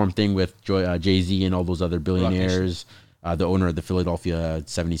prison reform thing with Jay-Z and all those other billionaires. The owner of the Philadelphia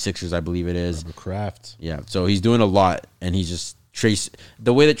 76ers, I believe it is. Kraft. Yeah, so he's doing a lot, and he's just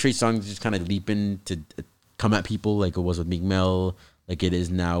the way that Trey Songz just kind of leaping to come at people like it was with Meek Mill, like it is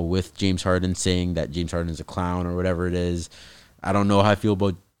now with James Harden, saying that James Harden is a clown or whatever it is. I don't know how I feel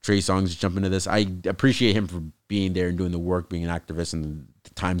about Trey Songz jumping into this. I appreciate him for being there and doing the work, being an activist, and the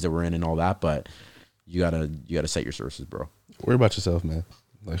times that we're in and all that. But you gotta set your sources, bro. Worry about yourself, man.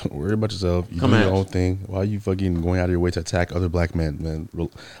 Like, worry about yourself. You do your own thing. Why are you fucking going out of your way to attack other black men, man?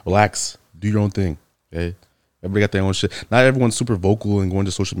 Relax. Do your own thing. Okay. Everybody got their own shit. Not everyone's super vocal and going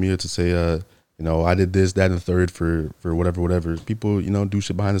to social media to say, I did this, that, and the third for whatever. People, do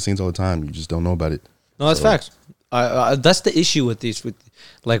shit behind the scenes all the time. You just don't know about it. No, that's facts. That's the issue with these,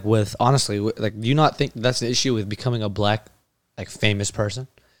 honestly, do you not think that's the issue with becoming a black, famous person?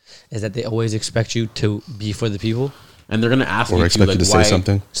 Is that they always expect you to be for the people, and they're gonna ask or you expect to, you to say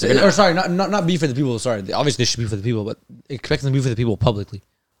something. Not be for the people. Sorry, obviously they should be for the people, but expect them to be for the people publicly.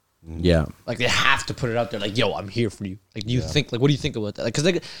 Yeah, they have to put it out there. Like, yo, I'm here for you. Like, do you think? What do you think about that? Because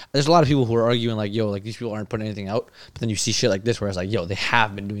there's a lot of people who are arguing, these people aren't putting anything out. But then you see shit like this where it's like, yo, they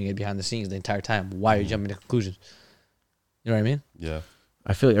have been doing it behind the scenes the entire time. Why are you jumping to conclusions? You know what I mean? Yeah.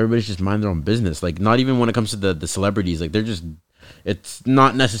 I feel like everybody's just mind their own business. Like, not even when it comes to the celebrities. Like, they're just. It's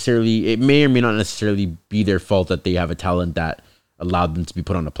not necessarily. It may or may not necessarily be their fault that they have a talent that allowed them to be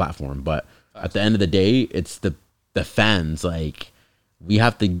put on a platform. But at the end of the day, it's the fans. Like, we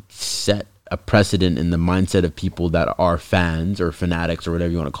have to set a precedent in the mindset of people that are fans or fanatics or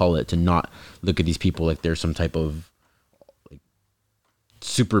whatever you want to call it, to not look at these people like they're some type of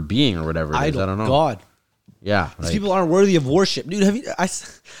super being or whatever it is. I don't know. God. Yeah. These people aren't worthy of worship. Dude, I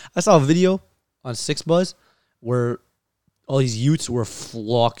saw a video on 6buzz where all these youths were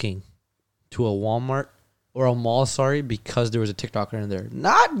flocking to a Walmart or a mall, because there was a TikToker in there.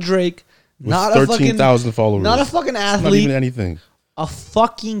 Not Drake. Not 13,000 followers. Not a fucking athlete. Not even anything. A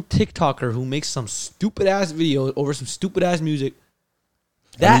fucking TikToker who makes some stupid ass video over some stupid ass music.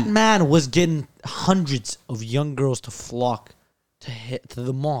 That man was getting hundreds of young girls to flock to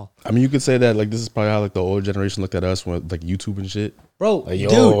the mall. I mean, you could say that this is probably how the older generation looked at us with YouTube and shit. Bro,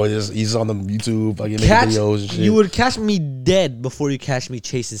 he's on the YouTube making videos and shit. You would catch me dead before you catch me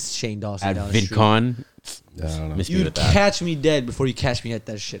chasing Shane Dawson at down VidCon. You'd catch me dead before you catch me at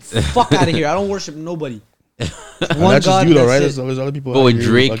that shit. Fuck out of here. I don't worship nobody. That's just you though, right? There's other people. But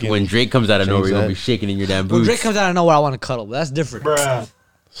when Drake comes out of nowhere, you're gonna be shaking in your damn boots. When Drake comes out of nowhere, I want to cuddle. But that's different. That's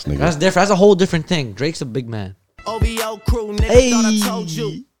different. That's a whole different thing. Drake's a big man. OVO crew, nigga, thought I told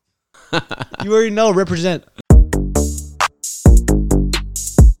you. You already know. Represent.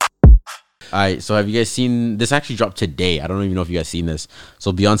 All right, so have you guys seen this? Actually dropped today. I don't even know if you guys seen this.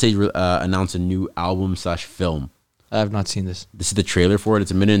 So Beyonce announced a new album/film. I have not seen this. This is the trailer for it.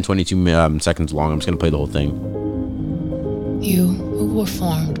 It's 1 minute and 22 seconds long. I'm just gonna play the whole thing. You who were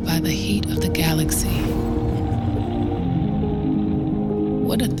formed by the heat of the galaxy.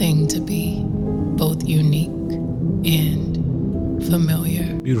 What a thing to be, both unique and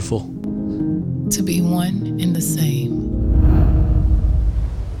familiar. Beautiful. To be one and the same.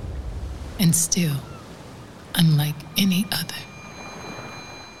 And still unlike any other.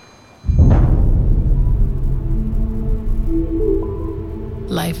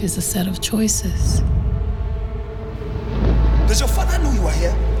 Life is a set of choices. Does your father know you are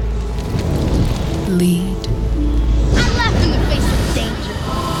here? Lead. I left in the face of danger.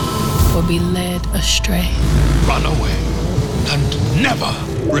 Or be led astray. Run away and never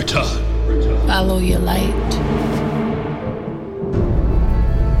return. Follow your light.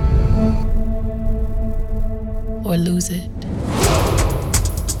 Or lose it.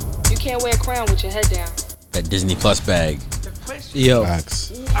 You can't wear a crown with your head down. That Disney Plus bag. Yo. Facts.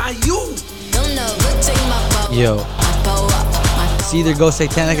 Who are you? Yo. It's either go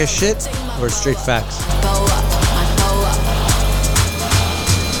satanic as shit or straight facts.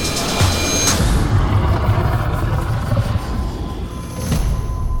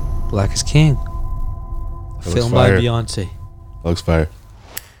 Black is King. Filmed by Beyonce. Looks fire.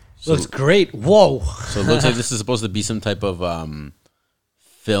 Looks great. Whoa. So it looks like this is supposed to be some type of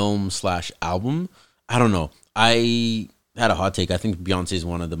film/album. I don't know. I had a hot take. I think Beyonce is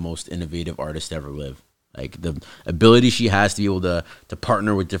one of the most innovative artists to ever live. Like the ability she has to be able to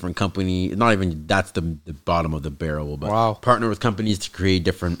partner with different companies. Not even that's the bottom of the barrel, but partner with companies to create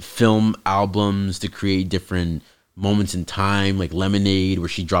different film albums, to create different moments in time, like Lemonade, where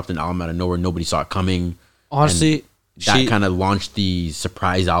she dropped an album out of nowhere, nobody saw it coming. Honestly, that kind of launched the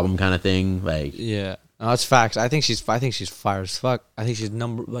surprise album kind of thing. Like, yeah, no, that's facts. I think she's fire as fuck. I think she's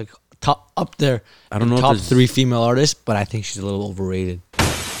top up there. I don't know top if 3 female artists, but I think she's a little overrated.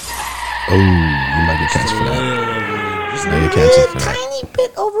 Oh, you might get canceled for that. Just might get canceled for that. Tiny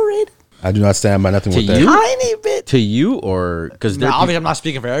bit overrated. I do not stand by nothing with that. Tiny bit. To you, or because obviously I'm not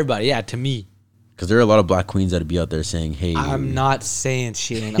speaking for everybody. Yeah, to me. Because there are a lot of black queens that'd be out there saying, "Hey." I'm not saying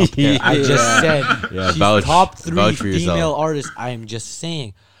she ain't up there. I just said she's top 3 female artists. I am just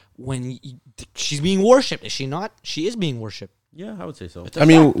saying she's being worshipped. Is she not? She is being worshipped. Yeah, I would say so. I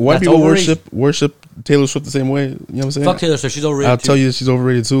mean, white people worship Taylor Swift the same way. You know what I'm saying? Fuck Taylor Swift. She's overrated. I'll tell you, she's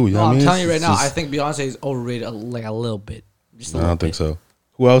overrated too. You know what I mean? I'm telling you right now. I think Beyonce is overrated like a little bit. I don't think so.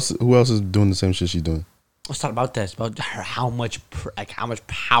 Who else is doing the same shit she's doing? It's not about that. It's about her, how much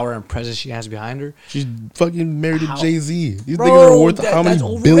power and presence she has behind her. She's fucking married to Jay-Z. These niggas are worth how many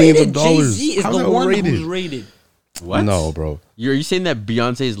billions of dollars? Jay-Z is the one who's rated. What? No, bro. Are you saying that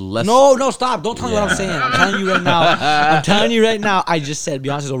Beyonce is less? No, stop. Don't tell me what I'm saying. I'm telling you right now. I just said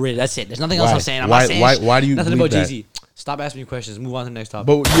Beyonce's overrated. That's it. There's nothing else I'm saying. I'm not saying why do you nothing believe about that? Jay-Z. Stop asking me questions. Move on to the next topic.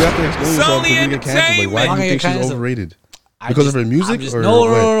 But you have to explain yourself because you get canceled. Like, why do you think she's overrated? Because of her music?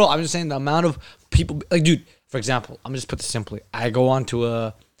 No. I'm just saying the amount of people. Like, dude, for example, I'm just put this simply. I go on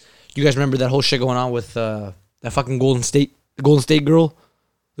to you guys remember that whole shit going on with that fucking Golden State girl,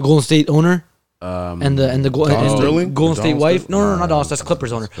 the Golden State owner, and the Golden State wife. No, not Dallas. That's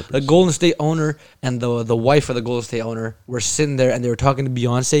Clippers owner. The Golden State owner and the wife of the Golden State owner were sitting there and they were talking to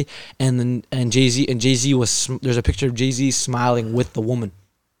Beyonce and Jay-Z was. There's a picture of Jay-Z smiling with the woman.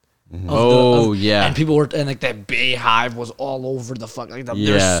 Yeah. And people were, and like that Bayhive was all over the fuck. Like they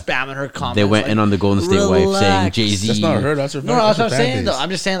were spamming her comments. They went in on the Golden State wife saying Jay-Z. That's not her. That's her. No, that's what I'm saying though. I'm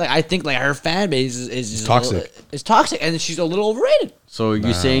just saying like I think like her fan base is toxic. It's toxic, and she's a little overrated. So are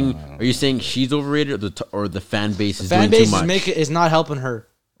you saying she's overrated, or the fan base is doing too much? The fan base is not helping her,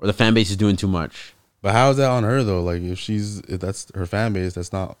 or the fan base is doing too much. But how is that on her though? Like if that's her fan base,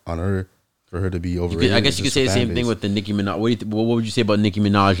 that's not on her. For her to be overrated. I guess you could say the same thing with the Nicki Minaj. What would you say about Nicki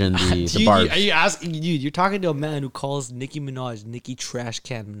Minaj and the Barbs? Are you asking? You're talking to a man who calls Nicki Minaj Nicki Trash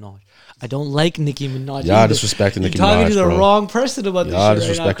Can Minaj. I don't like Nicki Minaj. Y'all disrespecting Nicki Minaj. You're talking to the wrong person about this shit right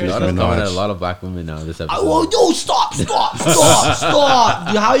now. Disrespecting Nicki Minaj. A lot of black women now this episode. Yo, stop! Dude,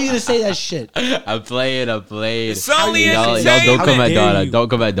 how are you gonna say that shit? I'm playing. It's only y'all don't come at Donna. Don't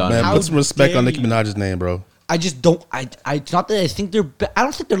come at Donna. Man, put some respect on Nicki Minaj's name, bro. I just don't. It's not that I think they're. I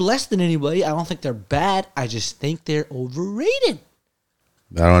don't think they're less than anybody. I don't think they're bad. I just think they're overrated.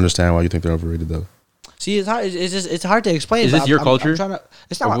 I don't understand why you think they're overrated though. See, it's hard. It's hard to explain. Is this your culture?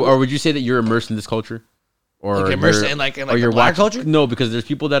 It's not. Or would you say that you're immersed in this culture? Or like immersed in like or the black culture? No, because there's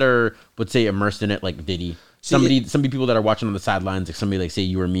people that are, would say, immersed in it, like Diddy. Some people that are watching on the sidelines, like somebody like say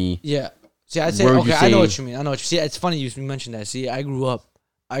you or me. Yeah. See, I'd say okay. I know what you mean. See, it's funny you mentioned that. See, I grew up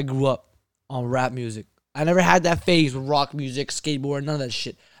on rap music. I never had that phase with rock music, skateboard, none of that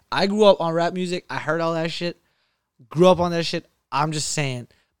shit. I grew up on rap music. I heard all that shit. Grew up on that shit. I'm just saying,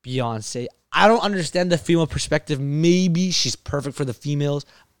 Beyonce. I don't understand the female perspective. Maybe she's perfect for the females.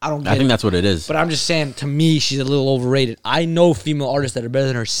 I think that's what it is. But I'm just saying, to me, she's a little overrated. I know female artists that are better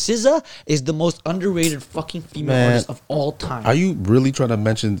than her. SZA is the most underrated fucking female artist of all time. Are you really trying to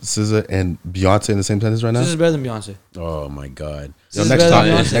mention SZA and Beyonce in the same sentence right now? SZA's better than Beyonce. Oh my god. Yo, next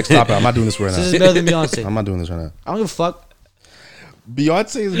topic. I'm not doing this right now. SZA's better than Beyonce. I'm not doing this right now. I don't give a fuck.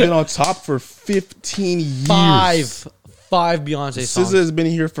 Beyonce has been on top for 15 years. Five Beyonce songs. SZA has been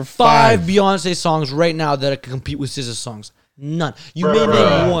here for 5 Beyonce songs right now that can compete with SZA songs. None. You may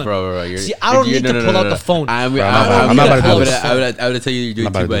name one. Bro, see, I don't need to pull out the phone. I'm not about to do this. I would tell you you're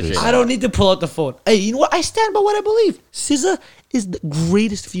doing too much. I don't need to pull out the phone. Hey, you know what? I stand by what I believe. SZA is the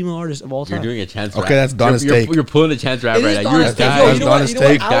greatest female artist of all time. You're doing a chance rap. Okay, that's Donna's take. You're pulling a chance rap right now. You're dying. Donna's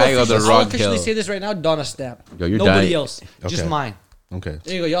take. I'll officially say this right now. Donna stamp. Nobody else. Just mine. Okay.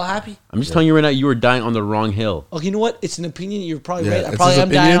 There you go. Y'all happy? I'm just telling you right now, you were dying on the wrong hill. Okay, you know what? It's an opinion. You're probably right. I probably am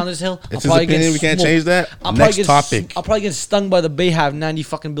dying on this hill. It's his opinion. We can't change that. Next topic. I'll probably get stung by the Bayhive 90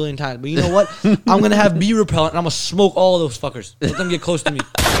 fucking billion times. But you know what? I'm going to have bee repellent and I'm going to smoke all of those fuckers. Let them get close to me.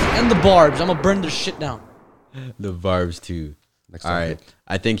 And the barbs. I'm going to burn their shit down. The barbs too. All right.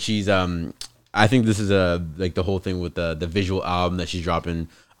 I think she's, I think this is like the whole thing with the visual album that she's dropping.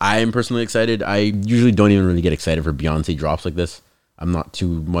 I am personally excited. I usually don't even really get excited for Beyonce drops like this. I'm not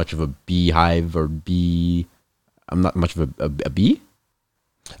too much of a beehive or bee. I'm not much of a bee.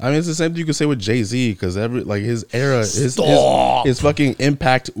 I mean, it's the same thing you could say with Jay-Z because his era, his fucking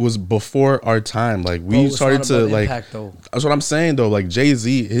impact was before our time. Like we started to like. Impact, that's what I'm saying though. Like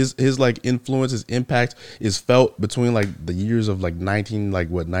Jay-Z, his like influence, his impact is felt between like the years of like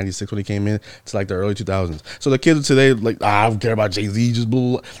 96 when he came in to like the early 2000s. So the kids of today like I don't care about Jay-Z, just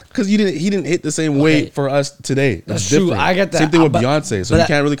blah because he didn't hit the same way for us today. That's true. Different. I get that. Same thing with Beyonce. So you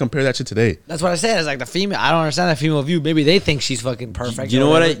can't really compare that shit today. That's what I said. It's like the female. I don't understand that female view. Maybe they think she's fucking perfect. You know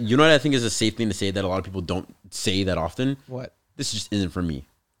what? You know what I think is a safe thing to say that a lot of people don't say that often? What? This just isn't for me.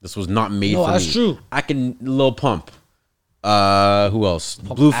 This was not made for me. No, that's true. I can Lil Pump. Who else?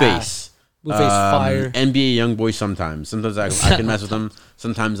 Blueface. Blueface fire. NBA YoungBoy sometimes. Sometimes I can mess with them.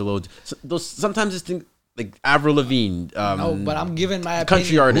 Sometimes a little. Sometimes it's things like Avril Lavigne. No, but I'm giving my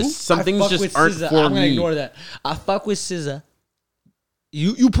country opinion. artists. Some things just aren't for me. I'm gonna ignore that. I fuck with SZA.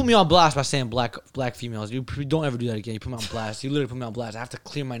 You put me on blast by saying black females. You don't ever do that again. You put me on blast. You literally put me on blast. I have to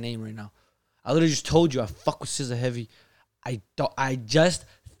clear my name right now. I literally just told you I fuck with SZA heavy. I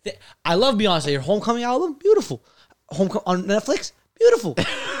love Beyonce. Her Homecoming album, beautiful. Homecoming on Netflix, beautiful.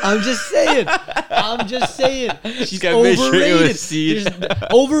 I'm just saying. She's overrated.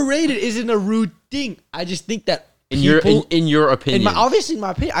 Overrated isn't a rude thing. I just think that in your opinion, obviously in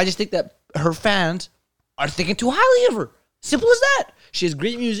my opinion, I just think that her fans are thinking too highly of her. Simple as that. She has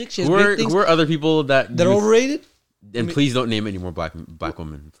great music. She has great things. Who are other people that are overrated? And please don't name any more black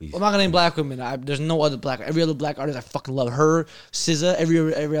women, please. I'm not gonna name black women. There's no other black. Every other black artist I fucking love. Her, SZA,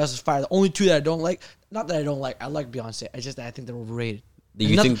 every else is fire. The only two that I don't like, not that I don't like, I like Beyonce. I think they're overrated. Do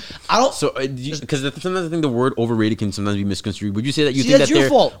you think? I don't. So because sometimes I think the word overrated can sometimes be misconstrued. Would you say that you think that's your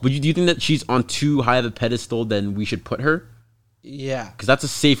fault? Do you think that she's on too high of a pedestal than we should put her? Yeah, because that's a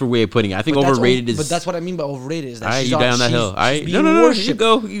safer way of putting it. I think overrated is. But that's what I mean by overrated is that she's you die on that hill. No. You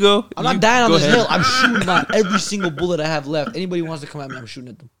go. I'm not dying on this hill. I'm shooting on every single bullet I have left. Anybody wants to come at me, I'm shooting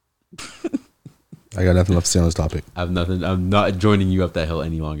at them. I got nothing left to say on this topic. I have nothing. I'm not joining you up that hill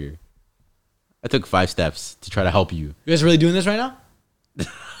any longer. I took 5 steps to try to help you. You guys really doing this right now?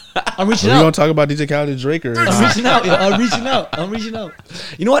 I'm reaching out. We're gonna talk about DJ Khaled and Drake or I'm reaching out. I'm reaching out.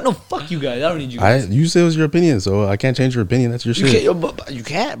 You know what? No, fuck you guys. I don't need you guys. You said it was your opinion, so I can't change your opinion. That's your shit. You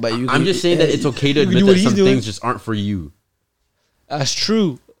can't. But I'm just saying that it's okay to admit that some things just aren't for you. That's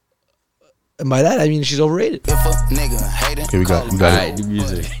true. And by that I mean she's overrated. If a nigga hating, okay, we got it. New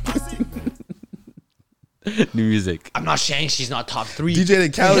music. New music. I'm not saying she's not top 3.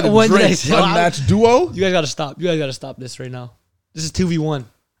 DJ Khaled and Drake, unmatched duo. You guys gotta stop. You guys gotta stop this right now. This is 2v1.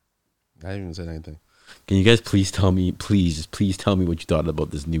 I didn't even say anything. Can you guys please tell me, please tell me what you thought about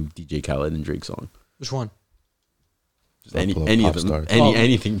this new DJ Khaled and Drake song? Which one? Any of them,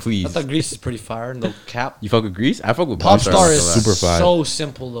 anything, please. I thought Grease is pretty fire. No cap. You fuck with Grease? I fuck with Popstar is super fire. So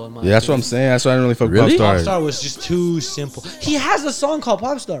simple though. In my that's what I'm saying. That's why I didn't really fuck with Popstar. Popstar was just too simple. He has a song called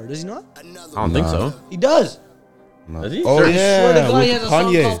Popstar. Does he not? I don't think so. He does. No. Does he? Oh I swear to yeah, God, he with has a song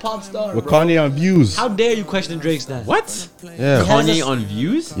Kanye. called Popstar. With bro. Kanye on Views. How dare you question Drake's dance? What? Yeah. Kanye on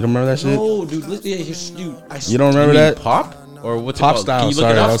Views? You don't remember that shit? No, dude. Listen, yeah, dude. You don't remember that? Pop? Or what's Pop it called? Style. Can you look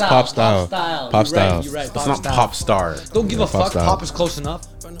Sorry, it that up? was Pop Style. Pop Style. You're right. It's not Pop Star. Don't give a Pop fuck. Style. Pop is close enough.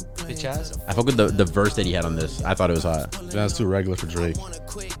 Bitch ass. I fuck with the verse that he had on this. I thought it was hot. That's too regular for Drake.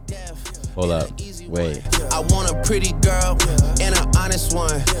 Hold up. Wait. I want a pretty girl and an honest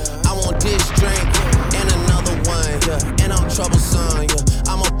one. I want this drink and another one. Yeah. And I'm troublesome.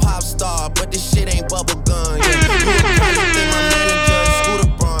 Yeah. I'm a pop star, but this shit ain't bubble gum. Yeah. You would probably think my manager is Scooter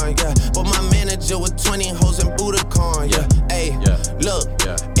Braun. Yeah. But my manager with 20 hoes and Budokan. Yeah. Hey, look.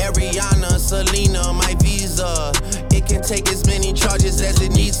 Ariana, Selena, my Visa. It can take as many charges as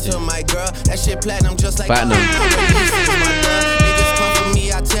it needs to, my girl. That shit platinum just like Platinum. my girl. Niggas come for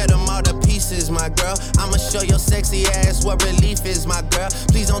me, I tear them all to pieces, my girl. I'ma show your sexy ass what relief is, my girl.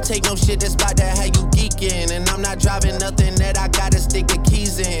 Please don't take no shit that's about to have you geeking. And I'm not driving nothing that I gotta stick the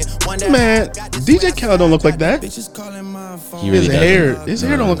keys in. Man, DJ Khaled don't look like that. He really His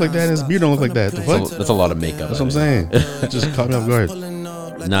hair don't look like that. His beard don't look like that. That's a lot of makeup. That's what I'm saying. It just caught me off guard.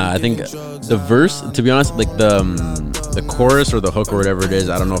 Nah, I think the verse, to be honest, like the chorus or the hook or whatever it is,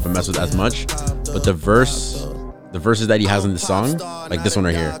 I don't know if I mess with as much, but the verses that he has in the song, like this one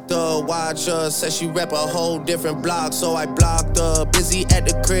right here. Says she rep a whole different block, so I blocked her. Busy at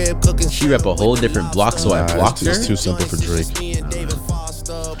the crib cooking. She rep a whole different block, so I blocked her. It's too simple for Drake.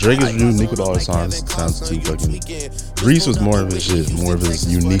 Drake is unique with all his songs. Sounds too fucking. Grease was more of his shit, more of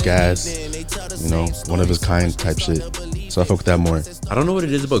his unique ass, one of his kind type shit. So I fuck with that more. I don't know what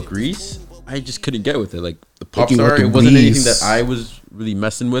it is about Grease. I just couldn't get with it. Like the pop star, it wasn't anything that I was really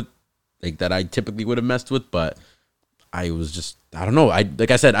messing with, like that I typically would have messed with. But I was just, I don't know.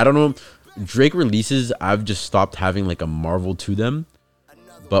 Like I said, I don't know. Drake releases, I've just stopped having like a marvel to them.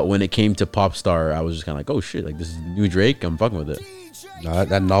 But when it came to pop star, I was just kind of like, oh shit, like this is new Drake. I'm fucking with it. Nah,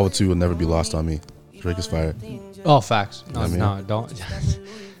 that novelty will never be lost on me. Drake is fire. Oh, facts. No, don't.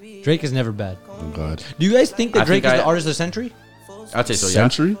 Drake is never bad. Oh God. Do you guys think that Drake is the artist of the century? I'd say so. Yeah.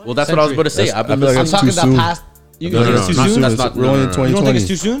 Century? Well, that's what I was about to say. I feel like I'm talking about past. You no, think it's too soon? That's not. We're only in 2020. You don't think it's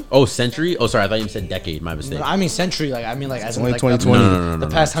too soon? Oh, century? Oh, sorry. I thought you said decade. My mistake. No, I mean century. Like as in like 2020. No, the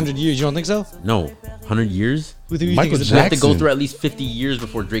past 100 years. You don't think so? No, 100 years. Who do you Michael think is You have to Jackson. go through at least 50 years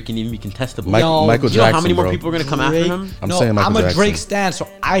before Drake can even be contestable. Michael You know how many Jackson, more bro. people are gonna come after him? I'm saying Michael I'm a Jackson. Drake stan, so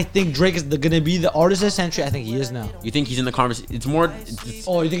I think Drake is gonna be the artist of the century. I think he is now. You think he's in the conversation? It's more.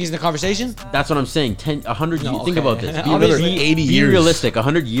 Oh, you think he's in the conversation? That's what I'm saying. 100 years. No, Think okay. about this. Obviously, 80 Be years. realistic.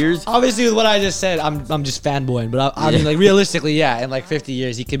 100 years. Obviously, with what I just said, I'm just fanboying. But I mean, like realistically, yeah, in like 50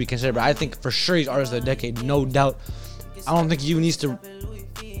 years, he could be considered. But I think for sure he's artist of the decade, no doubt. I don't think he even needs to.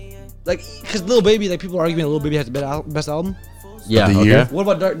 Like, because Lil Baby, like people are arguing Lil Baby has the best album. Yeah. the Okay. year? What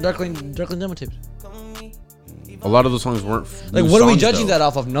about Darkling Demo Tapes? A lot of those songs weren't. Like, new what are we songs, judging though. that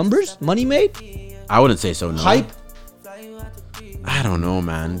off of? Numbers? Money made? I wouldn't say so. No. Hype? I don't know,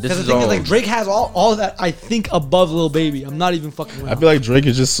 man. This Because the is thing all. is, like, Drake has all that, I think, above Lil Baby. I'm not even fucking around. I feel like Drake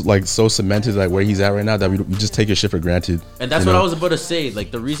is just like so cemented like where he's at right now that we just take his shit for granted. And that's what I was about to say.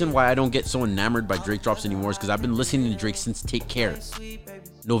 Like, the reason why I don't get so enamored by Drake drops anymore is because I've been listening to Drake since Take Care.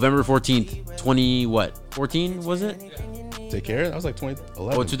 November 14th, 14 was it? Take Care? That was like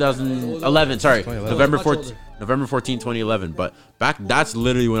 2011. Oh, 2011. Sorry, 2011. November 14, 2011. But that's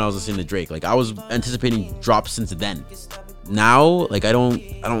literally when I was listening to Drake. Like, I was anticipating drops since then. Now, like, I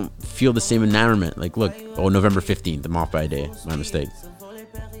don't feel the same enamorment. Like, look, November 15th, I'm off by a day. My mistake.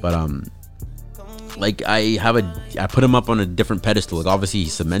 But like, I put him up on a different pedestal. Like, obviously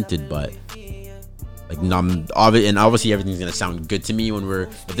he's cemented, but like, and obviously everything's gonna sound good to me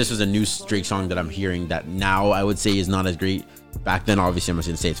if this was a new Drake song that I'm hearing that now I would say is not as great. Back then, obviously, I'm just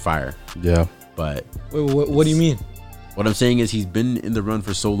gonna say it's fire. Yeah. But Wait, what do you mean? what I'm saying is he's been in the run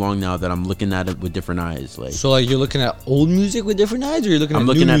for so long now that I'm looking at it with different eyes. Like, So, like, you're looking at old music with different eyes, or you're looking at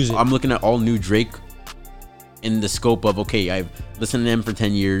new music? I'm looking at all new Drake in the scope of, okay, I've listened to him for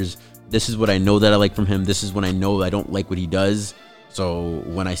 10 years. This is what I know that I like from him. This is when I know I don't like what he does. So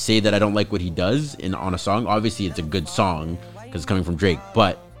when I say that I don't like what he does on a song, obviously it's a good song because it's coming from Drake,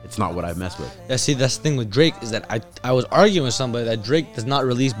 but it's not what I mess with. Yeah, see, that's the thing with Drake is that I was arguing with somebody that Drake does not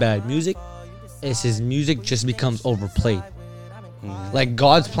release bad music. It's his music just becomes overplayed. Like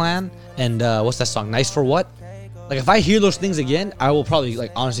God's Plan and what's that song? Nice for What? Like, if I hear those things again, I will probably,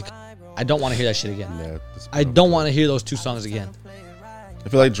 like, honestly, I don't want to hear that shit again. Yeah, I don't want to hear those two songs again. I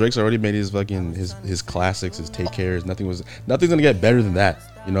feel like Drake's already made his fucking his classics, his Take Cares. Nothing's gonna get better than that.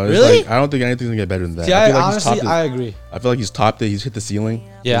 You know, it's Really? like, I don't think anything's gonna get better than that. See, I feel like honestly, he's topped it. I agree. I feel like he's topped it. He's hit the ceiling.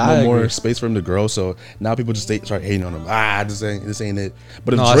 Yeah, There's no I more agree. space for him to grow. So now people just start hating on him. This ain't it.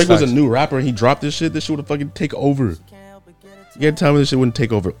 But if No, Drake that's was a facts. new rapper and he dropped this shit would have fucking take over. You can't tell me this shit wouldn't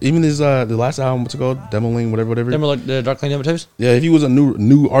take over. Even his the last album, what's it called? Demoling, whatever. Remember like the Dark Lane Tapes? Yeah, if he was a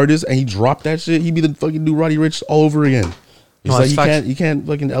new artist and he dropped that shit, he'd be the fucking new Roddy Ricch all over again. It's No, like that's facts. he can't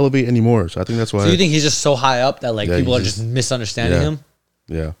fucking elevate anymore. So I think that's why. So you think he's just so high up that like Yeah, people are he's just misunderstanding yeah. him?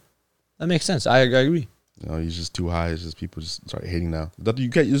 Yeah. That makes sense. I agree. You know, he's just too high. It's just people just start hating now.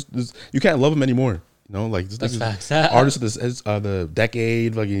 You can't love him anymore. You know, like this That's nigga's facts. artist of the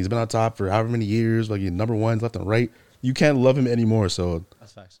decade. Like he's been on top for however many years. Like number ones left and right. You can't love him anymore. So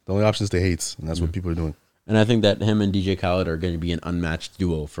that's facts. The only option is to hate, and that's what people are doing. And I think that him and DJ Khaled are going to be an unmatched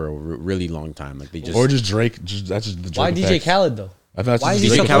duo for a really long time. Like they just or just Drake. That's just the Drake Why effect. DJ Khaled though? I thought Why is just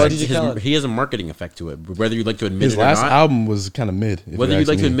he Drake so close effect. to DJ Khaled? he has a marketing effect to it, whether you like to admit His it or last not. album was kind of mid. Whether you'd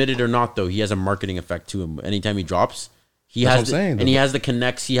like to admit it or not, though, he has a marketing effect to him. Anytime he drops, he That's has what I'm saying, and though. he has the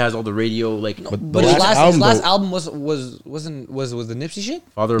connects. He has all the radio like. But his last album was the Nipsey shit?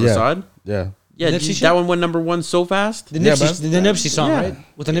 Father of Yeah. Assad. Yeah. Yeah, Nipsey that shit? one went number one so fast. The Nipsey song, Yeah. right?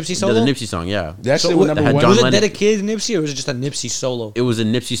 With the Nipsey Yeah, solo? the Nipsey song, yeah. That So shit what- went number had one. John was it Lennon. dedicated to Nipsey or was it just a Nipsey solo? It was a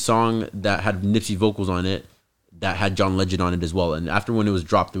Nipsey song that had Nipsey vocals on it, that had John Legend on it as well. And after when it was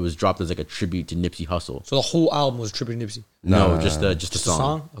dropped as like a tribute to Nipsey Hussle. So the whole album was tripping Nipsey? No, Nah. just a Just a song.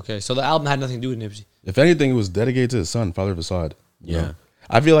 song? Okay, so the album had nothing to do with Nipsey. If anything, it was dedicated to his son, Father of Assad. You Yeah. know?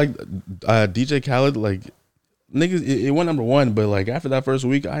 I feel like DJ Khaled, like niggas, it went number one, but like after that first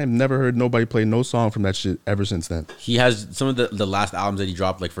week, I have never heard nobody play no song from that shit ever since then. He has some of the last albums that he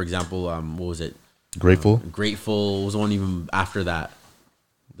dropped, like for example, what was it? Grateful. Grateful was the one even after that.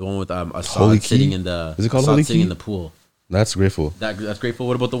 The one with Holy Assad sitting Key? in the Is it called Assad Holy sitting Key? in the pool. That's Grateful. That's Grateful.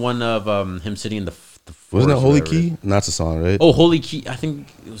 What about the one of him sitting in the forest Wasn't that or Holy whatever? Key? That's a song, right? Oh, Holy Key. I think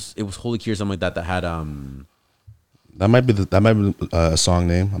it was Holy Key or something like that had That might be a song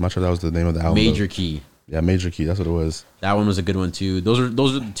name. I'm not sure that was the name of the album. Major though. Key. Yeah, Major Key. That's what it was. That one was a good one too. Those are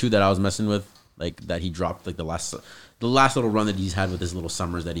the two that I was messing with, like that he dropped like the last little run that he's had with his little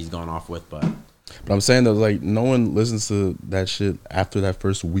summers that he's gone off with. But I'm saying though, like no one listens to that shit after that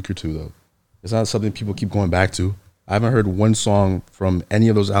first week or two though. It's not something people keep going back to. I haven't heard one song from any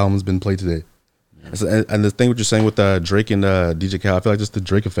of those albums been played today. And the thing what you're saying with Drake and DJ Khaled, I feel like just the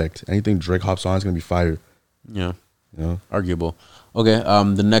Drake effect. Anything Drake hops on is gonna be fire. yeah, You know? arguable. Okay,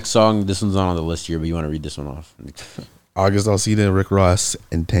 the next song, this one's not on the list here, but you want to read this one off. August Alsina, Rick Ross,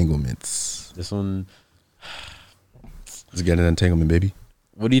 Entanglements. This one. Let's get an entanglement, baby.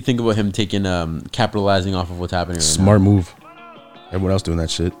 What do you think about him taking capitalizing off of what's happening right Smart move. Everyone else doing that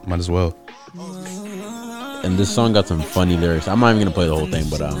shit. Might as well. now? And this song got some funny lyrics. I'm not even gonna play the whole thing,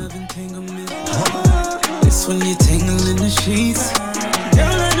 but It's when you tangle in the sheets. Girl,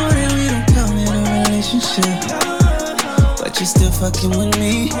 I know that we don't come in a relationship, but you still fucking with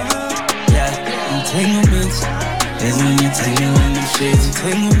me. Yeah, entanglements. It's when you tangle in the sheets.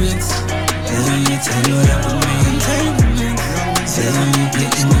 Entanglements. It's when you tangle up with me. Entanglements. It's when you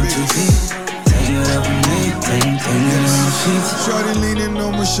getting in too deep. Tangle up with me. Tangle in the sheets. Shorty leaning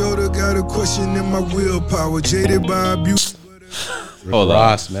on my shoulder, got a question in my willpower. Jaded by abuse. Rick Hold on.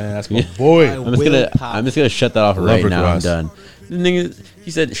 Ross, man. That's my boy. I'm just gonna shut that off Love right Rick now. Ross. I'm done. The thing is,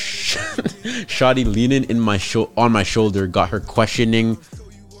 he said, "Shawty leaning on my shoulder, got her questioning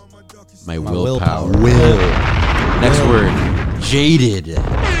my willpower." Next word, jaded by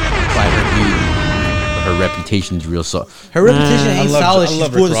her beauty. But her reputation's real solid. Her reputation ain't solid. She's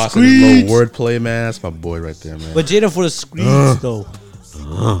for Rick the Ross and his streets. little wordplay, man. That's my boy right there, man. But Jada for the streets, though.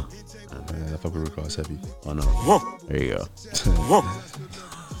 Man, I fuck with Rick Ross heavy. Oh no! There you go.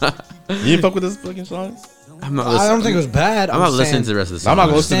 You didn't fuck with this fucking song? I'm not I don't think it was bad. I'm not listening to the rest of the song. I'm not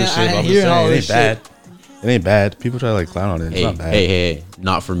gonna listen to this shit. But I'm just hearing all saying, it this ain't bad. It ain't bad. People try to like clown on it. It's Hey, not bad. hey,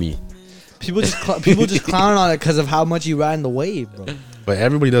 not for me. People just clown on it because of how much you ride the wave, bro. But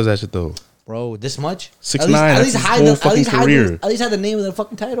everybody does that shit though. Bro, this much? 6ix9ine, that's his whole fucking career. At least hide the name of the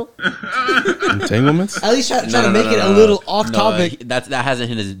fucking title. Entanglements? At least try to make it a little off topic. That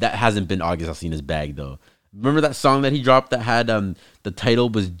hasn't been August Alsina's bag though. Remember that song that he dropped that had the title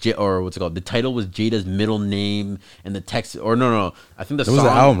was what's it called? The title was Jada's middle name and the text no. I think It was the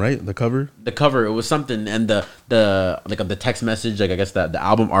album, right? The cover? The cover, it was something, and the text message, like I guess that the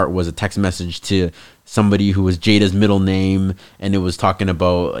album art was a text message to somebody who was Jada's middle name, and it was talking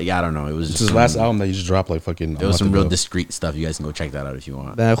about I don't know. It was It's just his last album that you just dropped like fucking. It was some real discreet stuff. You guys can go check that out if you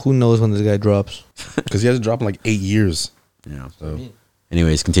want. Man, who knows when this guy drops? Because he hasn't dropped in like 8 years. Yeah. So.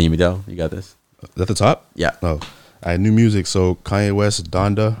 Anyways, continue, Miguel. You got this. Is that the top? Yeah. Oh. I had new music. So Kanye West,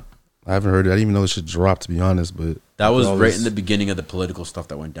 Donda. I haven't heard it. I didn't even know this shit dropped, to be honest. But that was right in the beginning of the political stuff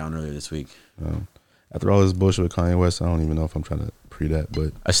that went down earlier this week. After all this bullshit with Kanye West, I don't even know if I'm trying to pre that.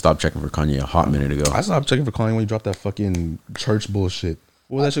 But I stopped checking for Kanye a hot minute ago. I stopped checking for Kanye when he dropped that fucking church bullshit.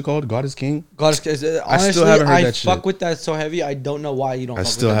 What was that shit called? God is King? God is King. Honestly, I still haven't heard that shit. I fuck with that so heavy. I don't know why you don't. I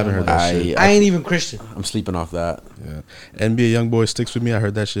still haven't heard that shit. I ain't even Christian. I'm sleeping off that. Yeah. NBA Youngboy Sticks With Me. I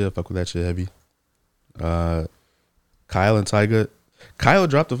heard that shit. I fuck with that shit heavy. Kyle and Tyga. Kyle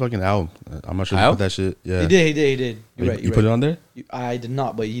dropped a fucking album. I'm not sure if you put that shit. Yeah, he did. You're right. You put it on there? I did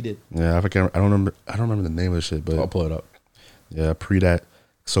not, but he did. Yeah, I don't remember the name of the shit, but I'll pull it up. Yeah, pre that.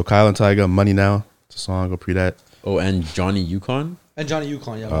 So Kyle and Tyga, Money Now. It's a song. Go pre that. Oh, and Johnny Yukon. And Johnny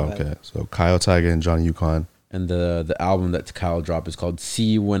Yukon, yeah. Oh, okay. So Kyle, Tyga, and Johnny Yukon. And the album that Kyle dropped is called "See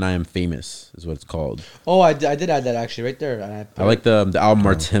You When I Am Famous," is what it's called. Oh, I did add that actually right there. I like the album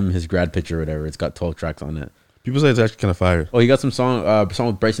art's his grad picture or whatever. It's got 12 tracks on it. People say it's actually kind of fire. Oh, he got some song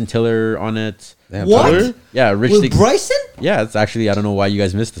with Bryson Tiller on it. Damn, what? Tiller? Yeah, With Bryson? Yeah, it's actually, I don't know why you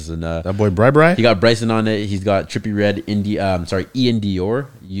guys missed this. And that boy Bri. He got Bryson on it. He's got Trippie Redd, Ian Dior.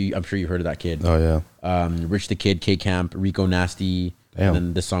 I'm sure you heard of that kid. Oh yeah. Rich the Kid, K Camp, Rico Nasty, and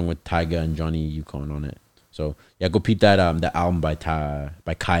then this song with Tyga and Johnny Yukon on it. So yeah, go peep that album by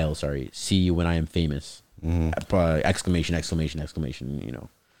Kyle. Sorry, "See You When I Am Famous!" Exclamation! You know.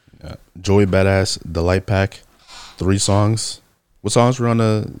 Yeah. Joey Badass, The Light Pack, 3 songs. What songs were on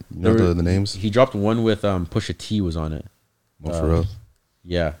the names? He dropped one with Pusha T was on it. Oh, for real?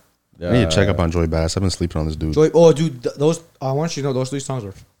 Yeah. I need to check up on Joey Badass. I've been sleeping on this dude. Dude, those I want you to know those 3 songs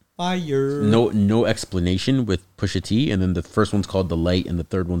are fire. No explanation with Pusha T, and then the first one's called The Light, and the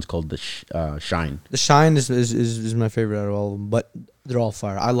third one's called The Shine. The Shine is my favorite out of all of them, but they're all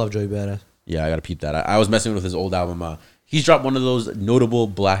fire. I love Joey Badass. Yeah, I gotta peep that. I was messing with his old album. He's dropped one of those notable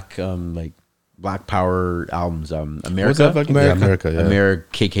black power albums. America, America,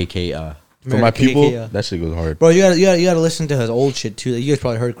 KKK. For my people, that shit goes hard. Bro, you gotta listen to his old shit too. You guys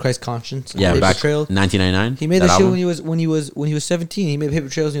probably heard Christ Conscience. Yeah, back Trail 1999. He made that shit when he was 17. He made Paper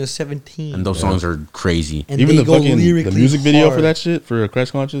Trails when he was 17. And those songs are crazy. And even the music video for that shit for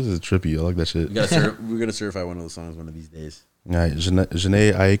Christ Conscience is trippy. I like that shit. We're gonna certify one of those songs one of these days. Yeah,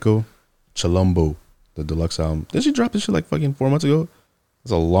 Janae Aiko, Chilombo, the deluxe album. Didn't she drop this shit like fucking 4 months ago?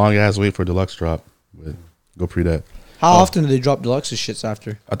 It's a long ass wait for a deluxe drop. But go pre that. How often do they drop deluxe shits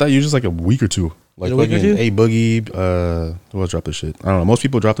after? I thought usually like a week or two. Like fucking A Boogie, who else dropped this shit? I don't know. Most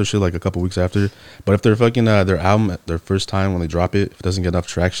people drop their shit like a couple weeks after. But if they're fucking their album their first time when they drop it, if it doesn't get enough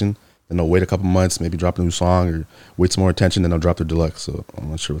traction, then they'll wait a couple months, maybe drop a new song or wait some more attention, then they'll drop their deluxe. So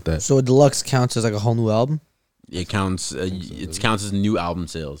I'm not sure with that. So a deluxe counts as like a whole new album? It counts. It counts as new album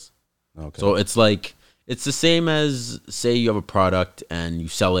sales. Okay. So it's like it's the same as say you have a product and you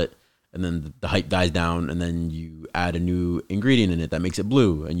sell it. And then the hype dies down, and then you add a new ingredient in it that makes it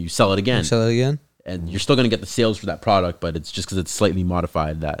blue, and you sell it again. And you're still gonna get the sales for that product, but it's just because it's slightly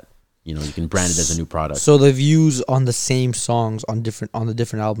modified that you can brand it as a new product. So the views on the same songs on the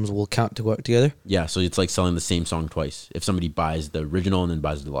different albums will count to work together. Yeah, so it's like selling the same song twice. If somebody buys the original and then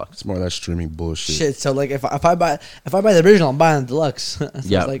buys the deluxe, it's more of that streaming bullshit. Shit. So like if I buy the original, I'm buying the deluxe. So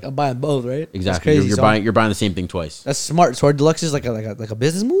yeah, it's like I'm buying both, right? Exactly. You're buying the same thing twice. That's smart. So our deluxe is like a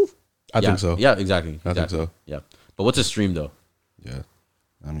business move. I think so. Yeah, exactly. I think so. Yeah. But what's a stream though? Yeah.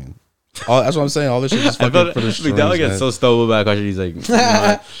 I mean, that's what I'm saying. All this shit is fucking for the streams, McDowell gets so stole back. He's like,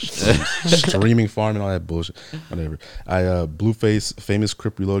 streaming farm and all that bullshit. Whatever. Blueface, Famous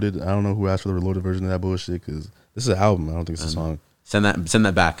Crip Reloaded. I don't know who asked for the reloaded version of that bullshit because this is an album. I don't think it's a song. Send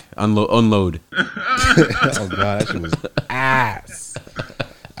that back. Unload. Oh god, that shit was ass.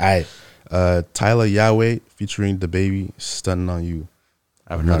 Alright. Tyler Yahweh featuring The Baby, Stunning on You.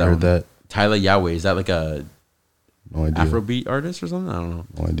 I've not heard that. Tyler Yahweh, is that like a no idea Afrobeat artist or something? I don't know.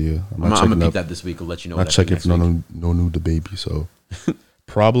 No idea. I'm gonna peep that this week. I'll let you know. I'm checking for no new The Baby. So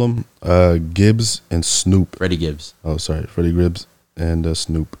Problem, Gibbs and Snoop. Freddie Gibbs. Oh, sorry, Freddie Gibbs and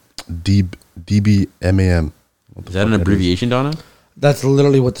Snoop. DBMAM. Is that an abbreviation, Donna? That's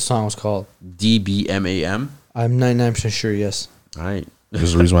literally what the song was called. DBMAM. I'm 99% sure. Yes. All right.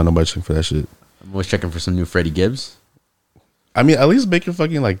 There's a reason why nobody's checking for that shit. I'm always checking for some new Freddie Gibbs. I mean, at least make your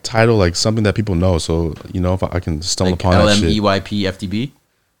fucking like title like something that people know. So if I can stumble upon that shit. LMEYPFTB.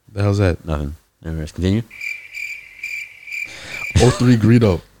 The hell's that? Nothing. Anyways, continue. 03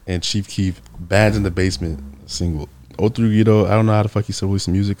 Greedo and Chief Keef, Bands in the Basement single. 03 Greedo, I don't know how the fuck he still release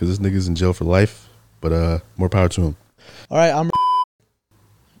some music because this nigga's in jail for life. But more power to him. All right,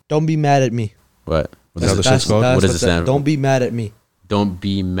 don't be mad at me. What? What's that the shit's called? What does it stand? Don't be mad at me. Don't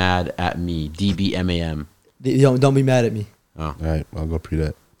be mad at me. DBMAM. Don't be mad at me. Oh. All right, I'll go pre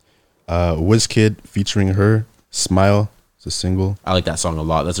that. WizKid featuring her, Smile. It's a single. I like that song a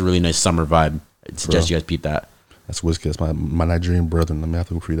lot. That's a really nice summer vibe. I suggest you guys peep that. That's Wizkid. That's my Nigerian brethren. Let me have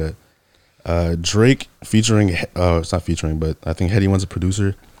to go free that. Drake featuring, it's not featuring, but I think Heady One's a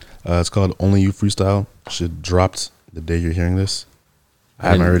producer. It's called Only You Freestyle. Shit dropped the day you're hearing this. I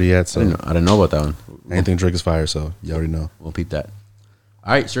haven't heard it yet. So I didn't know about that one. Anything Drake is fire, so you already know. We'll peep that.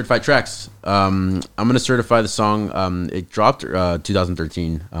 All right, certified tracks. I'm gonna certify the song. It dropped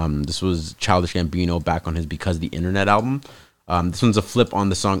 2013. This was Childish Gambino back on his Because the Internet album. This one's a flip on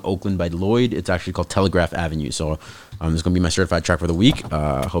the song Oakland by Lloyd. It's actually called Telegraph Avenue. So this is gonna be my certified track for the week.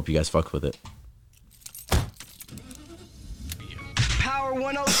 Hope you guys fuck with it. Power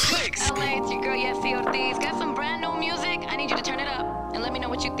 106. LA, it's your girl, EP.14. Got some brand new music. I need you to turn it up and let me know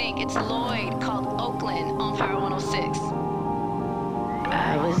what you think. It's Lloyd called Oakland on Power 106.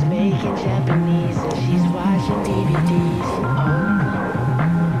 I was making Japanese and she's watching DVDs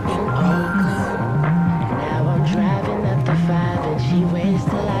in Oakland. Now I'm driving up the 5 and she waits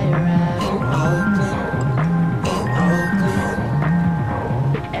till I arrive in Oakland.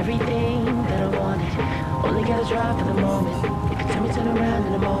 Everything that I wanted, only gotta drive for the moment. If you tell me turn around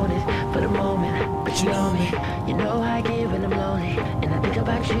in the morning, for the moment, but you know me, you know how I get when I'm lonely, and I think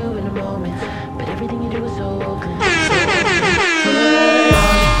about you in a moment, but everything you do is so Oakland.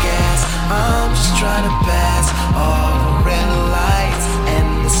 I'm just trying to pass all the red lights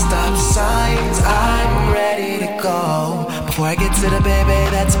and the stop signs. I'm ready to go. Before I get to the baby,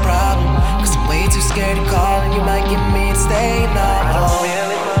 that's a problem, cause I'm way too scared to call and you might get me to stay long. I don't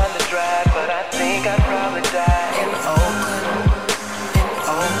really want to drive, but I think I'd probably die in Oakland,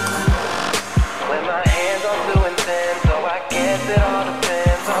 when my hands are doing thin, so I guess it all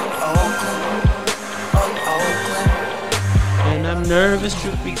depends on Oakland. And I'm nervous,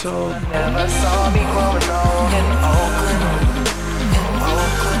 truth be told. Never saw me growing old in Oakland.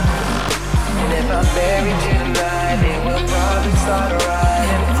 And if I buried you tonight, it will probably start a riot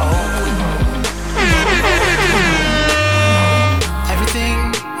in Oakland. Everything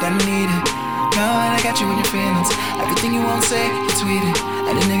that I needed, now that I got you in your feelings. Everything you won't say, you tweet it.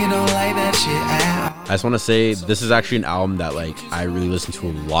 And a nigga don't like that shit at all. I just want to say this is actually an album that like I really listened to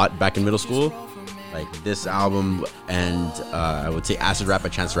a lot back in middle school. Like this album and I would say Acid Rap by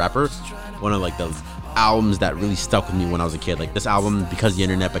Chance the Rapper, one of like the albums that really stuck with me when I was a kid. Like this album, Because the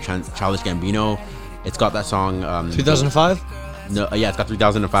Internet by Childish Gambino, it's got that song 2005. No, yeah, it's got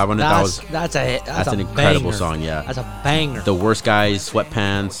 3005 on it. That's an incredible banger. song. Yeah, that's a banger. The Worst Guys,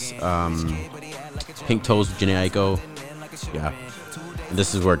 Sweatpants, Pink Toes with Jhené Aiko. Yeah. And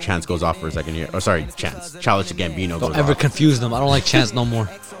this is where Chance goes off for a second here. Oh, sorry, Chance. Childish Gambino goes off. Don't ever confuse them. I don't like Chance no more.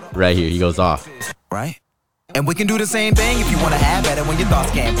 Right here, he goes off. Right? And we can do the same thing if you want to have at it when your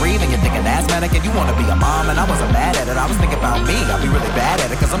thoughts can't breathe and you're thinking asthmatic and you want to be a mom. And I wasn't mad at it, I was thinking about me. I'll be really bad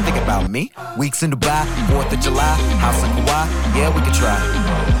at it because I'm thinking about me. Weeks in Dubai, 4th of July, house in Kauai. Yeah, we can try.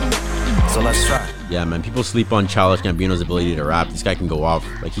 So let's try. Yeah, man, people sleep on Childish Gambino's ability to rap. This guy can go off.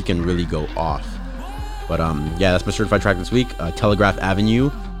 Like, he can really go off. But yeah, that's my certified track this week. Telegraph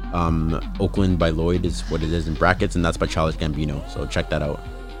Avenue, Oakland by Lloyd is what it is in brackets, and that's by Childish Gambino. So check that out.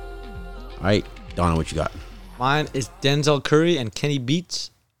 All right, Donna, what you got? Mine is Denzel Curry and Kenny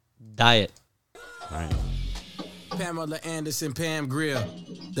Beats, Diet. All right. Pamela Anderson, Pam Grier,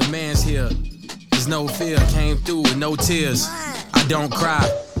 the man's here. There's no fear, came through with no tears. I don't cry.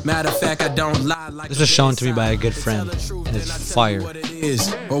 Matter of fact, I don't lie. Like this was shown to me by a good friend, and it's fire. What it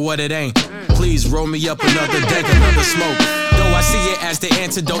is or what it ain't. Please roll me up another dank, another smoke. Though I see it as the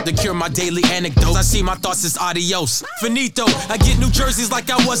antidote to cure my daily anecdotes. I see my thoughts as adios. Finito. I get New Jerseys like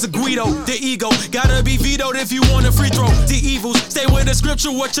I was a Guido. The ego gotta be vetoed if you want a free throw. The evils stay with the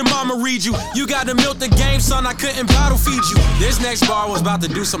scripture. What your mama read you. You gotta milk the game, son. I couldn't bottle feed you. This next bar was about to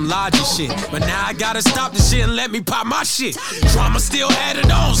do some logic shit, but now I gotta stop the shit and let me pop my shit. Drama still had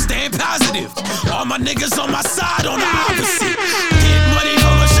it on. Staying positive. All my niggas on my side on the opposite. Get money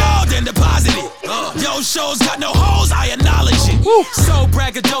from a show, then deposit it. Yo, shows got no holes, I acknowledge it. Woo. So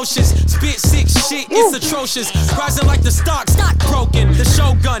braggadocious, spit sick shit, it's atrocious. Rising like the stocks, broken. The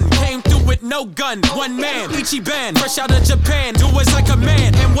Shogun came through with no gun. One man, Ichiban, fresh out of Japan. Do it like a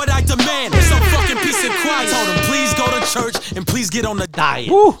man, and what I demand is some fucking peace and quiet. Told him, please go to church and please get on the diet.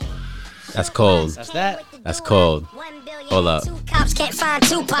 Woo. That's cold. That's that. That's cold. Hold up. Cops can't find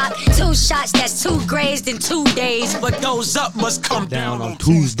Tupac. 2 shots, that's 2 grazed in 2 days. What goes up must come down on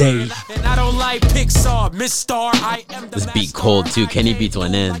Tuesday. And I don't like Pixar, Miss Star. I am the this beat cold too. Kenny Beats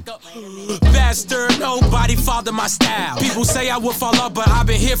went in. Bad master. Nobody followed my style. People say I would fall off, but I've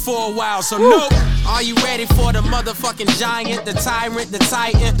been here for a while, so nope. Are you ready for the motherfucking giant, the tyrant, the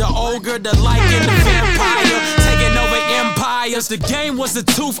titan, the ogre, the lycan, the vampire, taking over empires? The game was the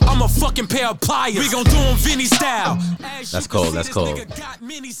tooth, I'm a fucking pair of pliers. We gon' do 'em Vinny style. That's cold. That's cold.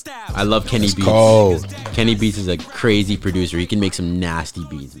 I love Kenny Beats. Cold. Kenny Beats is a crazy producer. He can make some nasty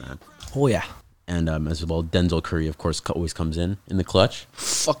beats, man. Oh yeah. And as well, Denzel Curry, of course, always comes in the clutch.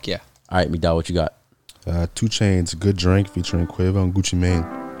 Fuck yeah. All right, McDowell, what you got? 2 Chainz, Good Drink featuring Quavo and Gucci Mane.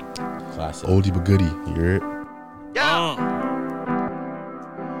 Classic. Oldie but goodie. You hear it?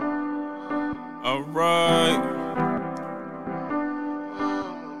 All right.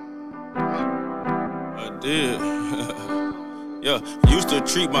 I did. Yeah, used to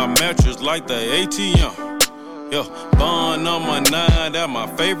treat my mattress like the ATM. Yeah, bun on my 9, that my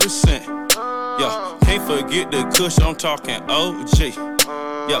favorite scent. Yeah, can't forget the kush, I'm talking OG.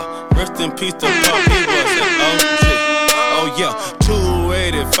 Yeah, rest in peace to Poppy, was an OG. Oh yeah,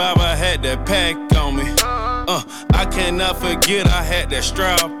 285, I had that pack on me. I cannot forget I had that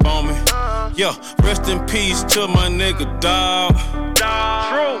strap on me. Yeah, rest in peace to my nigga dog.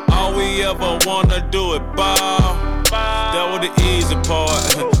 All we ever wanna do is ball. That was the easy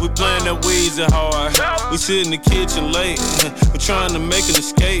part. We playing that Weezy hard. We sit in the kitchen late. We trying to make an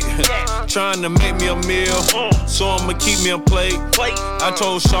escape. Trying to make me a meal. So I'ma keep me a plate. I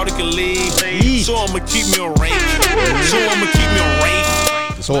told Shawty could leave. So I'ma keep me a rake. So I'ma keep me a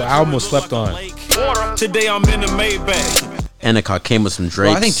rake. This whole album was slept on. Today I'm in the Maybach. Endicott came with some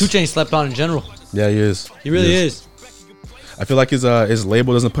Drakes. Bro, I think 2 Chainz slept on in general. Yeah, he is. He really is. I feel like his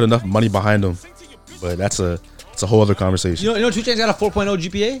label doesn't put enough money behind him. But it's a whole other conversation. You know 2 Chainz got a 4.0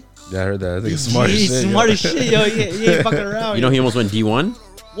 GPA? Yeah, I heard that. I think it's smart as shit. He's smart as shit, yo. He ain't fucking around. You know he almost went D1?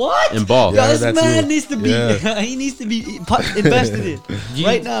 What? In ball. Yo, this man needs to be. Yeah. He needs to be invested in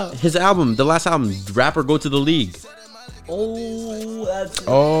right now. His album, the last album, Rapper Go to the League. Oh, that's.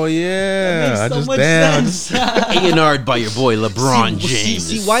 Oh yeah, that makes so much sense. A&R'd by your boy LeBron James.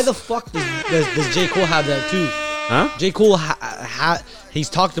 See, why the fuck does J. Cole have that too? Huh? J. Cole he's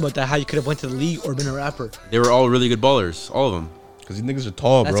talked about that, how you could have went to the league or been a rapper. They were all really good ballers, all of them. Cause these niggas are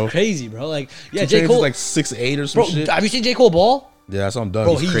tall, bro. That's crazy, bro. Like, yeah, J. J. Cole is like 6'8" or some shit. Have you seen J. Cole ball? Yeah, that's what I'm done.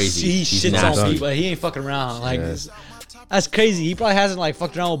 Bro, he's crazy. He shits on people, but he ain't fucking around. Like, that's crazy. He probably hasn't like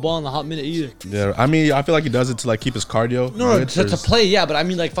fucked around with ball in a hot minute either. Yeah, I mean, I feel like he does it to like keep his cardio. No, to play, yeah, but I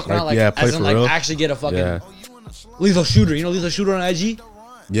mean like fuck around, like as in like real. Actually get a fucking lethal shooter. You know, lethal shooter on IG.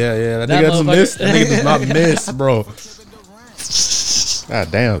 Yeah, that nigga doesn't miss. That nigga does not miss, bro.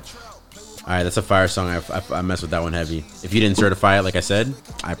 God damn. All right, that's a fire song. I messed with that one heavy. If you didn't certify it, like I said,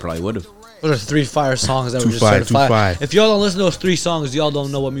 I probably would have. Those are 3 fire songs that were just certified. If y'all don't listen to those 3 songs, y'all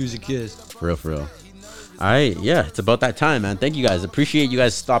don't know what music is. For real. All right, yeah, it's about that time, man. Thank you guys. Appreciate you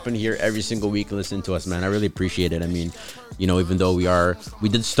guys stopping here every single week and listening to us, man. I really appreciate it. I mean, you know, even though we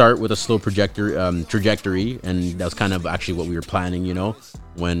did start with a slow trajectory, and that was kind of actually what we were planning, you know,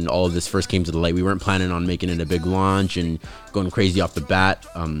 when all of this first came to the light. We weren't planning on making it a big launch and going crazy off the bat.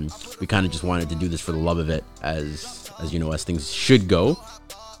 We kind of just wanted to do this for the love of it, as you know, as things should go.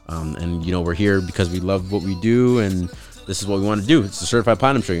 And you know, we're here because we love what we do, and this is what we want to do. It's the Certified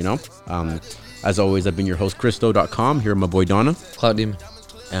Platinum Show, you know. As always, I've been your host, Christo.com. Here, my boy Donna, Cloud Demon,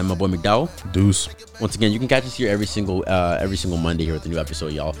 and my boy McDowell, Deuce. Once again, you can catch us here every single Monday here with the new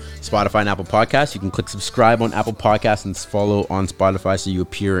episode, y'all. Spotify and Apple Podcasts. You can click subscribe on Apple Podcasts and follow on Spotify, so you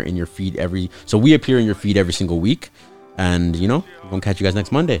appear in your feed we appear in your feed every single week. And you know, we're gonna catch you guys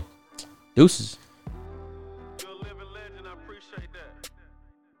next Monday. Deuces.